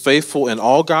was faithful in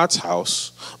all God's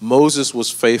house. Moses was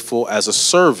faithful as a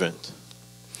servant.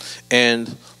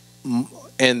 And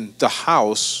the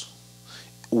house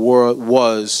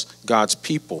was God's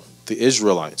people, the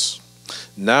Israelites.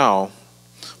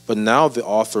 But now the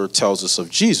author tells us of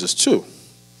Jesus too.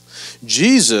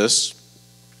 Jesus,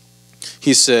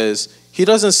 he says, he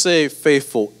doesn't say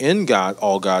faithful in God,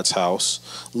 all God's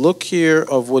house. Look here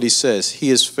of what he says. He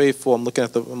is faithful. I'm looking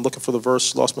for the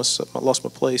verse. Lost my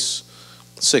place.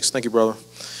 6. Thank you, brother.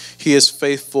 He is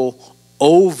faithful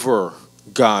over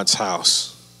God's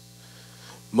house.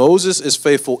 Moses is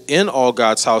faithful in all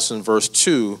God's house in verse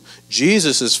 2.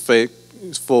 Jesus is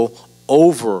faithful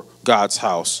over God's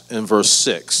house in verse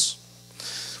 6.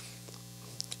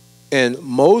 And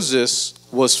Moses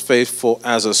was faithful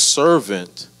as a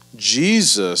servant.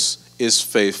 Jesus is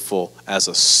faithful as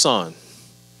a son.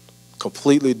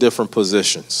 Completely different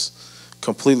positions.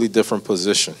 Completely different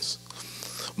positions.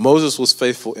 Moses was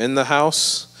faithful in the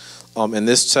house. And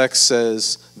this text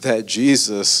says that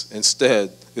Jesus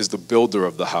instead is the builder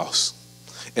of the house.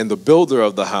 And the builder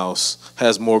of the house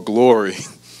has more glory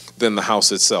than the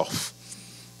house itself.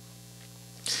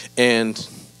 And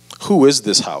who is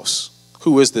this house?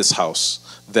 Who is this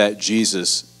house that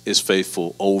Jesus is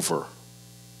faithful over?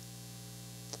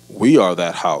 We are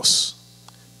that house.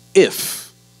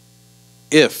 If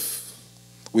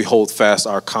we hold fast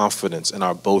our confidence and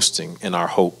our boasting and our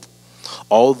hope.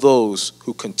 All those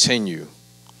who continue,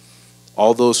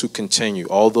 all those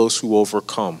who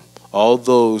overcome, all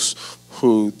those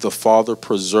who the Father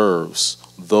preserves,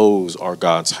 those are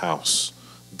God's house.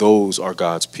 Those are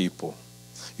God's people.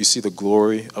 You see the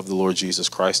glory of the Lord Jesus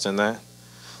Christ in that?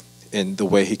 In the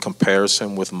way he compares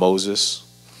him with Moses.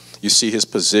 You see his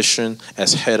position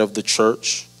as head of the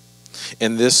church.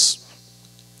 In this,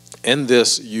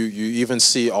 you even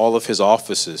see all of his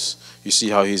offices. You see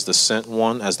how he's the sent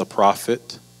one as the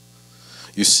prophet.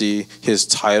 You see his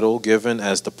title given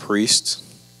as the priest.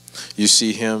 You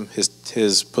see him,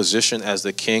 his position as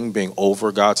the king being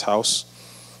over God's house.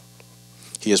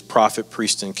 He is prophet,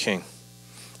 priest, and king.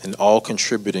 And all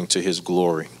contributing to his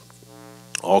glory.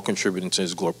 All contributing to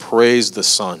his glory. Praise the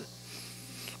Son.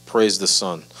 Praise the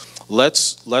Son.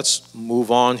 Let's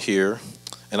move on here.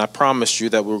 And I promised you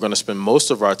that we were going to spend most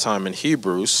of our time in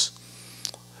Hebrews.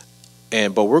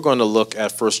 But we're going to look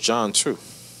at 1 John too.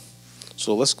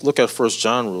 So let's look at 1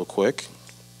 John real quick.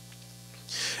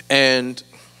 And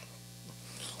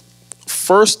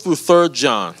 1st through 3rd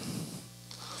John.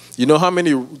 You know how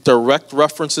many direct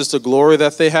references to glory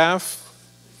that they have?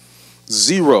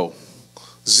 0.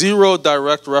 0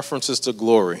 direct references to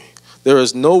glory. There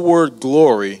is no word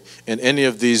glory in any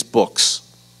of these books.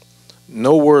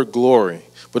 No word glory.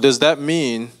 But does that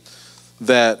mean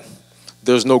that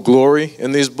there's no glory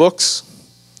in these books?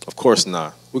 Of course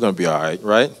not. We're going to be all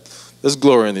right? There's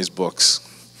glory in these books.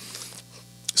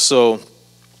 So,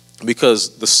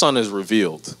 because the Son is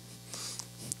revealed.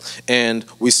 And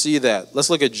we see that. Let's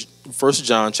look at 1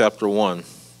 John chapter 1,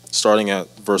 starting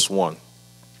at verse 1.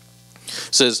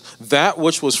 It says, that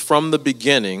which was from the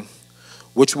beginning,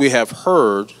 which we have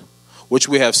heard, which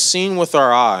we have seen with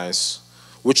our eyes,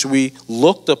 which we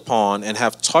looked upon and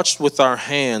have touched with our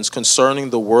hands concerning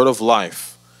the word of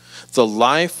life. The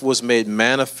life was made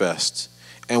manifest,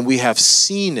 and we have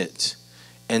seen it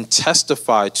and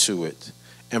testified to it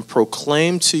and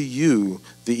proclaimed to you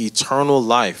the eternal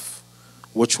life,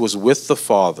 which was with the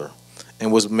Father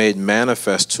and was made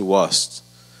manifest to us.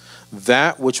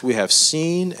 That which we have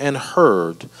seen and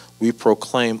heard, we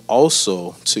proclaim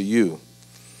also to you,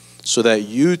 so that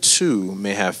you too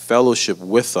may have fellowship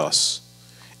with us.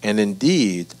 And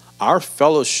indeed, our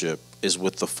fellowship is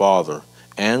with the Father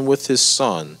and with his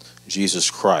Son, Jesus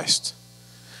Christ.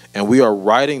 And we are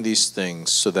writing these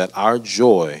things so that our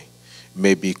joy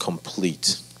may be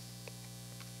complete.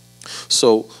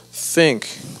 So think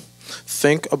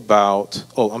about,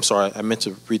 I meant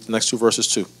to read the next 2 verses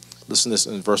too. Listen to this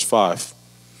in verse 5.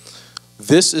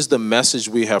 This is the message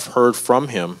we have heard from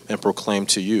him and proclaimed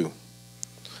to you,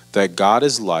 that God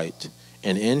is light,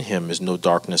 and in him is no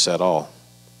darkness at all.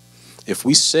 If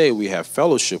we say we have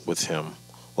fellowship with him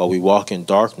while we walk in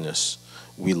darkness,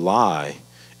 we lie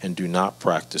and do not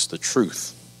practice the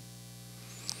truth.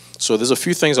 So there's a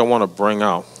few things I want to bring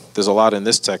out there's a lot in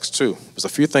this text too. There's a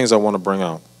few things I want to bring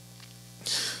out.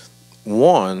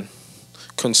 One,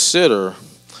 consider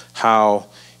how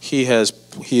he is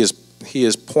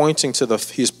pointing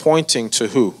to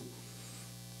who?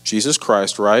 Jesus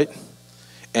Christ, right?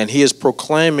 And he is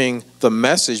proclaiming the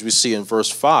message we see in verse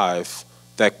 5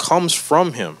 that comes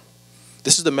from him.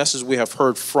 This is the message we have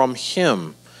heard from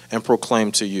him and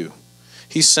proclaimed to you.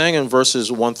 He's saying in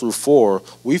verses 1 through 4,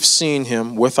 we've seen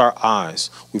him with our eyes.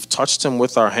 We've touched him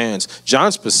with our hands.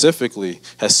 John specifically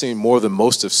has seen more than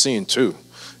most have seen too.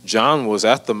 John was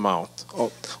at the Mount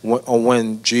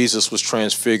when Jesus was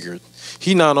transfigured.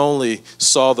 He not only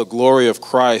saw the glory of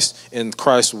Christ in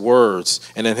Christ's words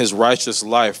and in his righteous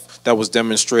life that was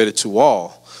demonstrated to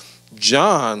all,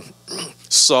 John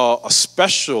saw a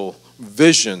special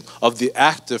vision of the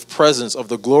active presence of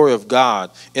the glory of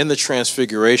God in the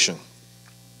transfiguration.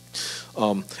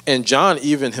 And John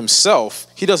even himself,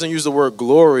 he doesn't use the word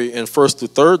glory in 1st through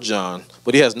 3rd John,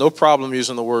 but he has no problem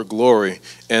using the word glory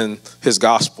in his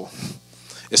gospel,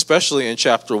 especially in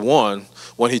chapter 1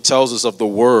 when he tells us of the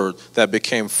word that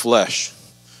became flesh,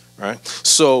 right?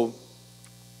 So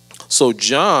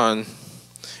John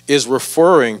is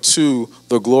referring to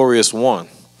the glorious one.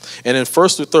 And in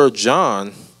 1st through 3rd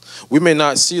John, we may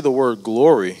not see the word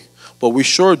glory, but we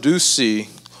sure do see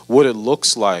what it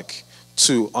looks like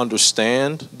to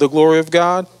understand the glory of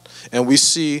God, and we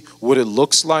see what it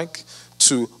looks like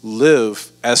to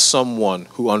live as someone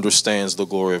who understands the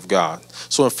glory of God.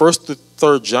 So in 1st to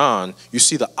 3rd John, you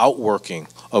see the outworking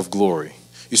of glory.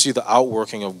 You see the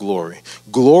outworking of glory.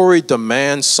 Glory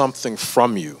demands something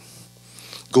from you.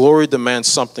 Glory demands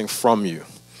something from you.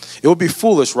 It would be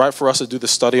foolish, right, for us to do the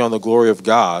study on the glory of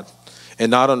God and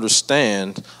not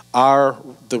understand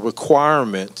the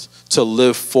requirement to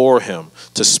live for him,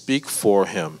 to speak for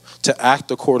him, to act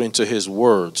according to his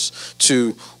words,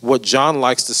 to what John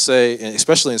likes to say,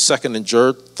 especially in 2nd and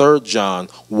 3rd John,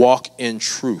 walk in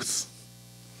truth.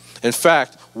 In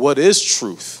fact, what is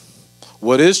truth?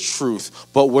 What is truth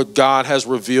but what God has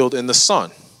revealed in the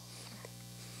Son?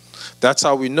 That's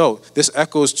how we know. This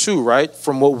echoes too, right,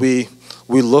 from what we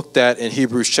looked at in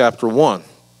Hebrews chapter 1.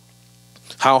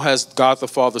 How has God the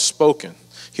Father spoken?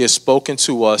 He has spoken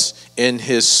to us in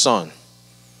his Son.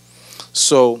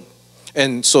 So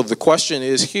the question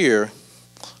is here,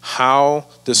 how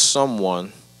does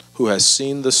someone who has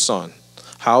seen the Son,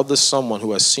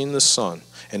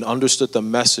 and understood the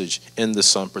message in the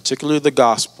Son, particularly the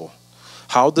gospel,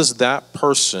 how does that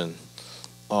person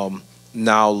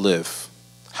now live?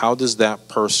 How does that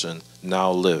person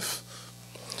now live?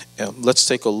 And let's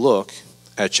take a look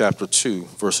at chapter 2,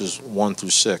 verses 1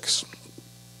 through 6.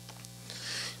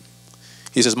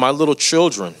 He says, "My little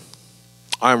children,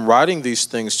 I am writing these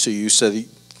things to you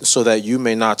so that you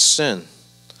may not sin.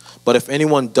 But if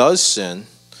anyone does sin,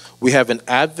 we have an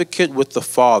advocate with the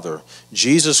Father,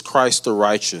 Jesus Christ the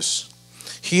righteous.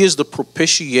 He is the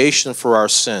propitiation for our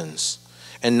sins,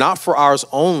 and not for ours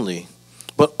only,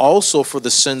 but also for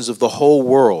the sins of the whole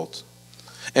world.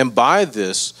 And by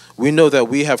this we know that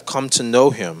we have come to know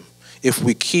him, if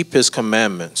we keep his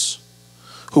commandments.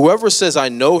 Whoever says, 'I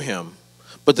know him,'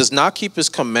 but does not keep his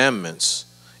commandments,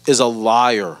 is a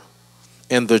liar,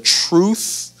 and the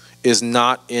truth is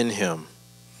not in him.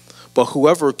 But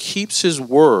whoever keeps his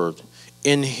word,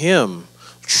 in him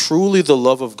truly the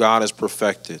love of God is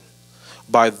perfected.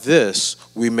 By this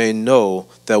we may know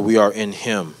that we are in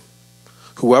him.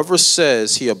 Whoever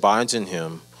says he abides in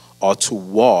him ought to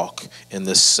walk in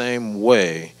the same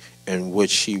way in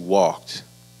which he walked."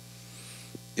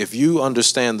 If you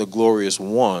understand the glorious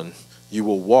one, you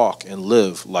will walk and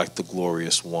live like the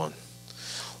glorious one.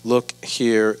 Look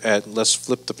here let's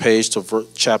flip the page to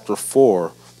chapter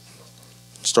 4,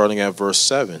 starting at verse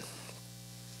 7.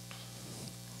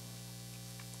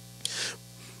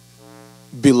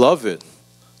 "Beloved,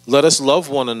 let us love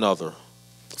one another,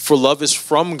 for love is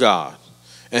from God,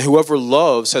 and whoever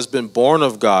loves has been born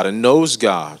of God and knows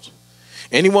God.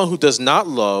 Anyone who does not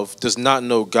love does not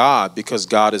know God, because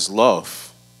God is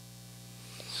love."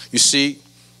 You see,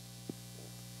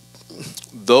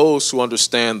 those who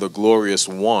understand the glorious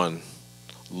one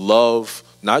love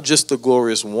not just the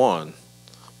glorious one,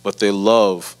 but they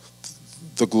love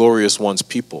the glorious one's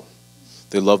people.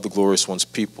 They love the glorious one's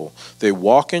people. They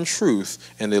walk in truth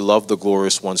and they love the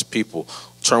glorious one's people.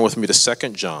 Turn with me to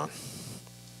 2nd John.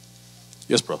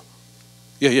 Yes, bro.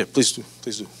 Yeah, please do.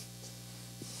 Please do.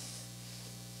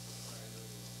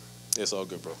 It's all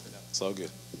good, bro. It's all good.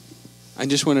 I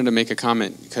just wanted to make a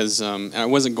comment because I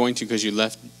wasn't going to because you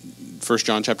left 1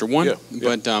 John chapter 1. Yeah.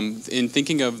 But in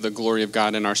thinking of the glory of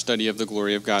God and our study of the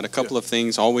glory of God, a couple of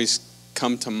things always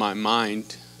come to my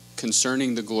mind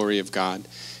concerning the glory of God.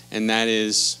 And that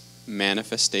is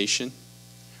manifestation,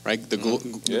 right? The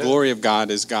glory of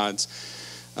God is God's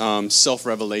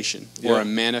self-revelation, or a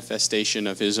manifestation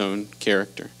of his own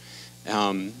character.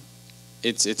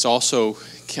 It's also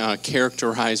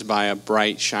characterized by a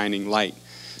bright, shining light.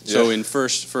 So in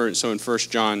First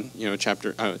John,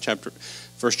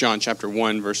 First John chapter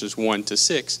 1 verses 1 to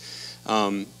 6,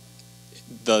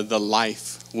 the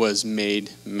life was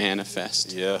made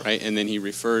manifest, right? And then he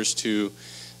refers to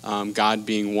God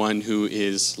being one who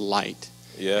is light.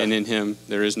 And in him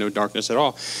there is no darkness at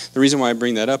all. The reason why I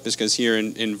bring that up is because here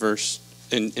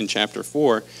in chapter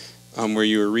 4, where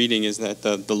you were reading, is that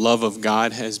the love of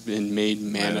God has been made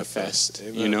manifest.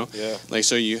 You know, like,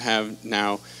 so you have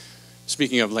now,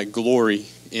 speaking of like glory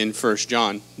in 1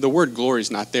 John, the word glory is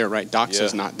not there, right? Doxa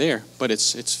is not there, but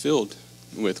it's filled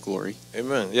with glory.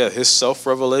 Amen. Yeah, his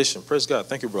self-revelation. Praise God.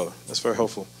 Thank you, brother. That's very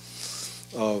helpful.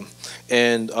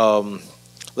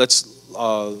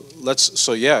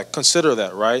 Consider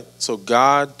that, right? So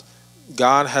God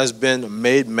has been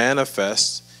made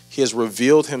manifest. He has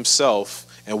revealed himself,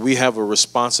 and we have a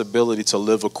responsibility to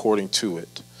live according to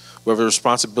it. We have a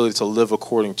responsibility to live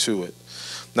according to it.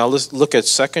 Now let's look at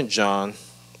 2 John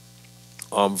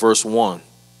verse 1.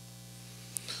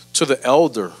 To the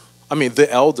elder,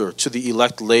 to the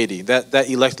elect lady. That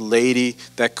elect lady,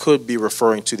 that could be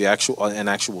referring to an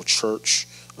actual church.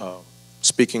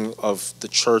 Speaking of the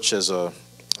church as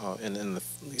in the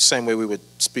same way we would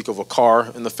speak of a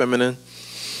car in the feminine.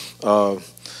 The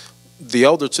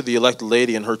elder to the elect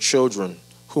lady and her children,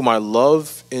 whom I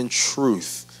love in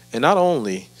truth, and not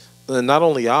only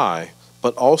I,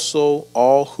 but also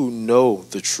all who know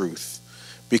the truth,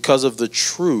 because of the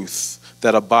truth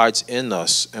that abides in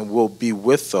us and will be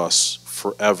with us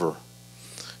forever.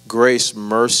 Grace,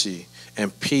 mercy,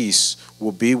 and peace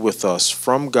will be with us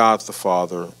from God the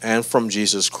Father and from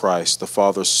Jesus Christ, the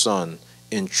Father's Son,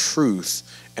 in truth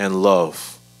and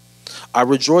love. I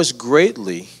rejoice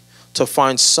greatly to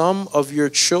find some of your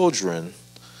children,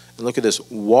 and look at this,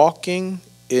 walking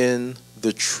in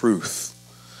the truth,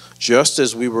 just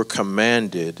as we were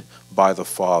commanded by the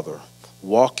Father,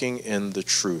 walking in the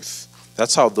truth.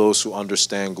 That's how those who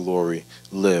understand glory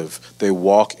live. They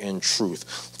walk in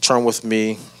truth. Turn with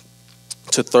me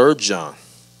to 3 John.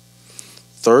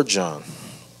 3 John.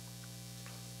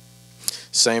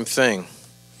 Same thing.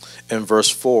 In verse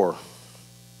 4.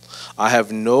 I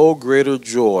have no greater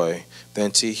joy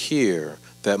than to hear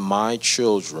that my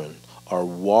children are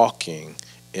walking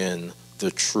in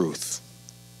the truth.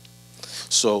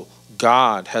 So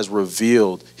God has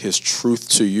revealed his truth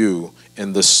to you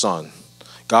in the Son.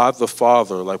 God the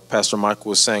Father, like Pastor Michael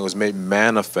was saying, was made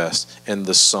manifest in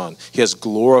the Son. He has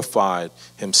glorified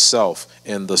himself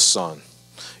in the Son.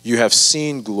 You have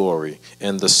seen glory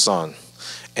in the Son.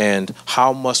 And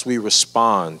how must we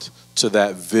respond to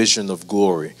that vision of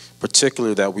glory,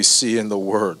 particularly that we see in the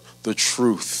Word, the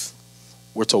truth?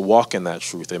 We're to walk in that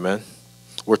truth, amen?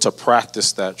 We're to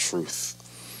practice that truth.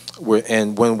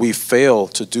 And when we fail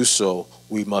to do so,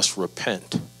 we must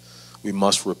repent. We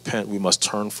must repent. We must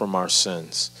turn from our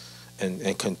sins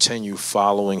and continue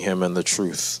following him in the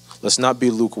truth. Let's not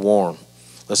be lukewarm.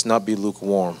 Let's not be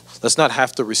lukewarm. Let's not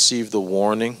have to receive the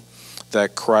warning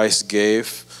that Christ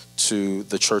gave to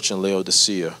the church in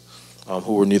Laodicea,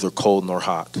 who were neither cold nor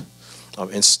hot.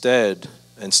 Instead,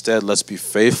 let's be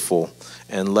faithful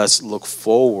and let's look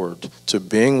forward to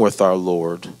being with our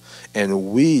Lord.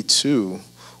 And we too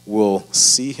will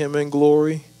see him in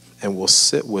glory and will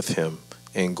sit with him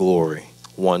in glory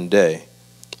one day.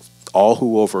 All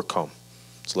who overcome.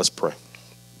 So let's pray.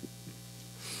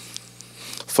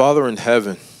 Father in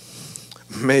heaven,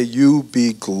 may you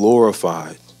be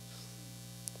glorified.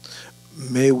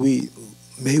 May we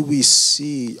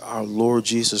see our Lord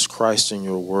Jesus Christ in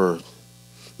your word.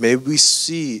 May we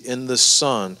see in the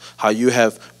Son how you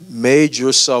have made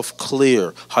yourself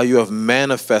clear, how you have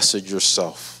manifested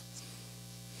yourself.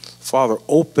 Father,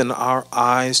 open our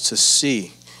eyes to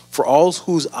see. For all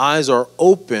whose eyes are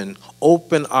open,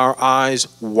 open our eyes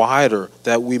wider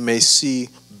that we may see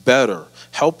better.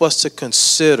 Help us to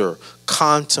consider,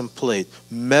 contemplate,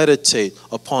 meditate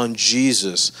upon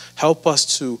Jesus. Help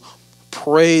us to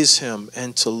praise him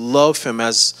and to love him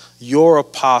as your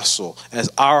apostle, as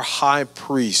our high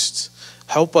priest.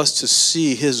 Help us to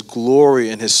see his glory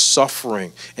in his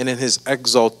suffering and in his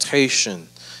exaltation,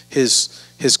 his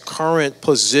current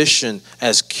position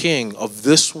as king of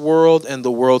this world and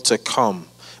the world to come.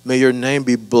 May your name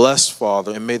be blessed,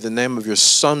 Father, and may the name of your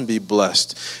Son be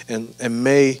blessed. And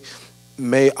may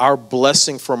our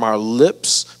blessing from our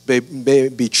lips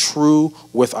be true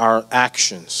with our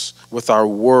actions, with our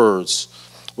words,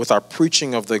 with our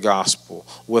preaching of the gospel,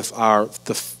 with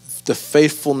the the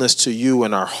faithfulness to you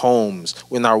in our homes,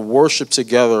 in our worship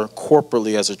together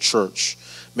corporately as a church.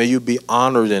 May you be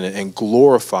honored in it and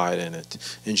glorified in it.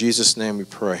 In Jesus' name we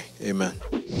pray. Amen.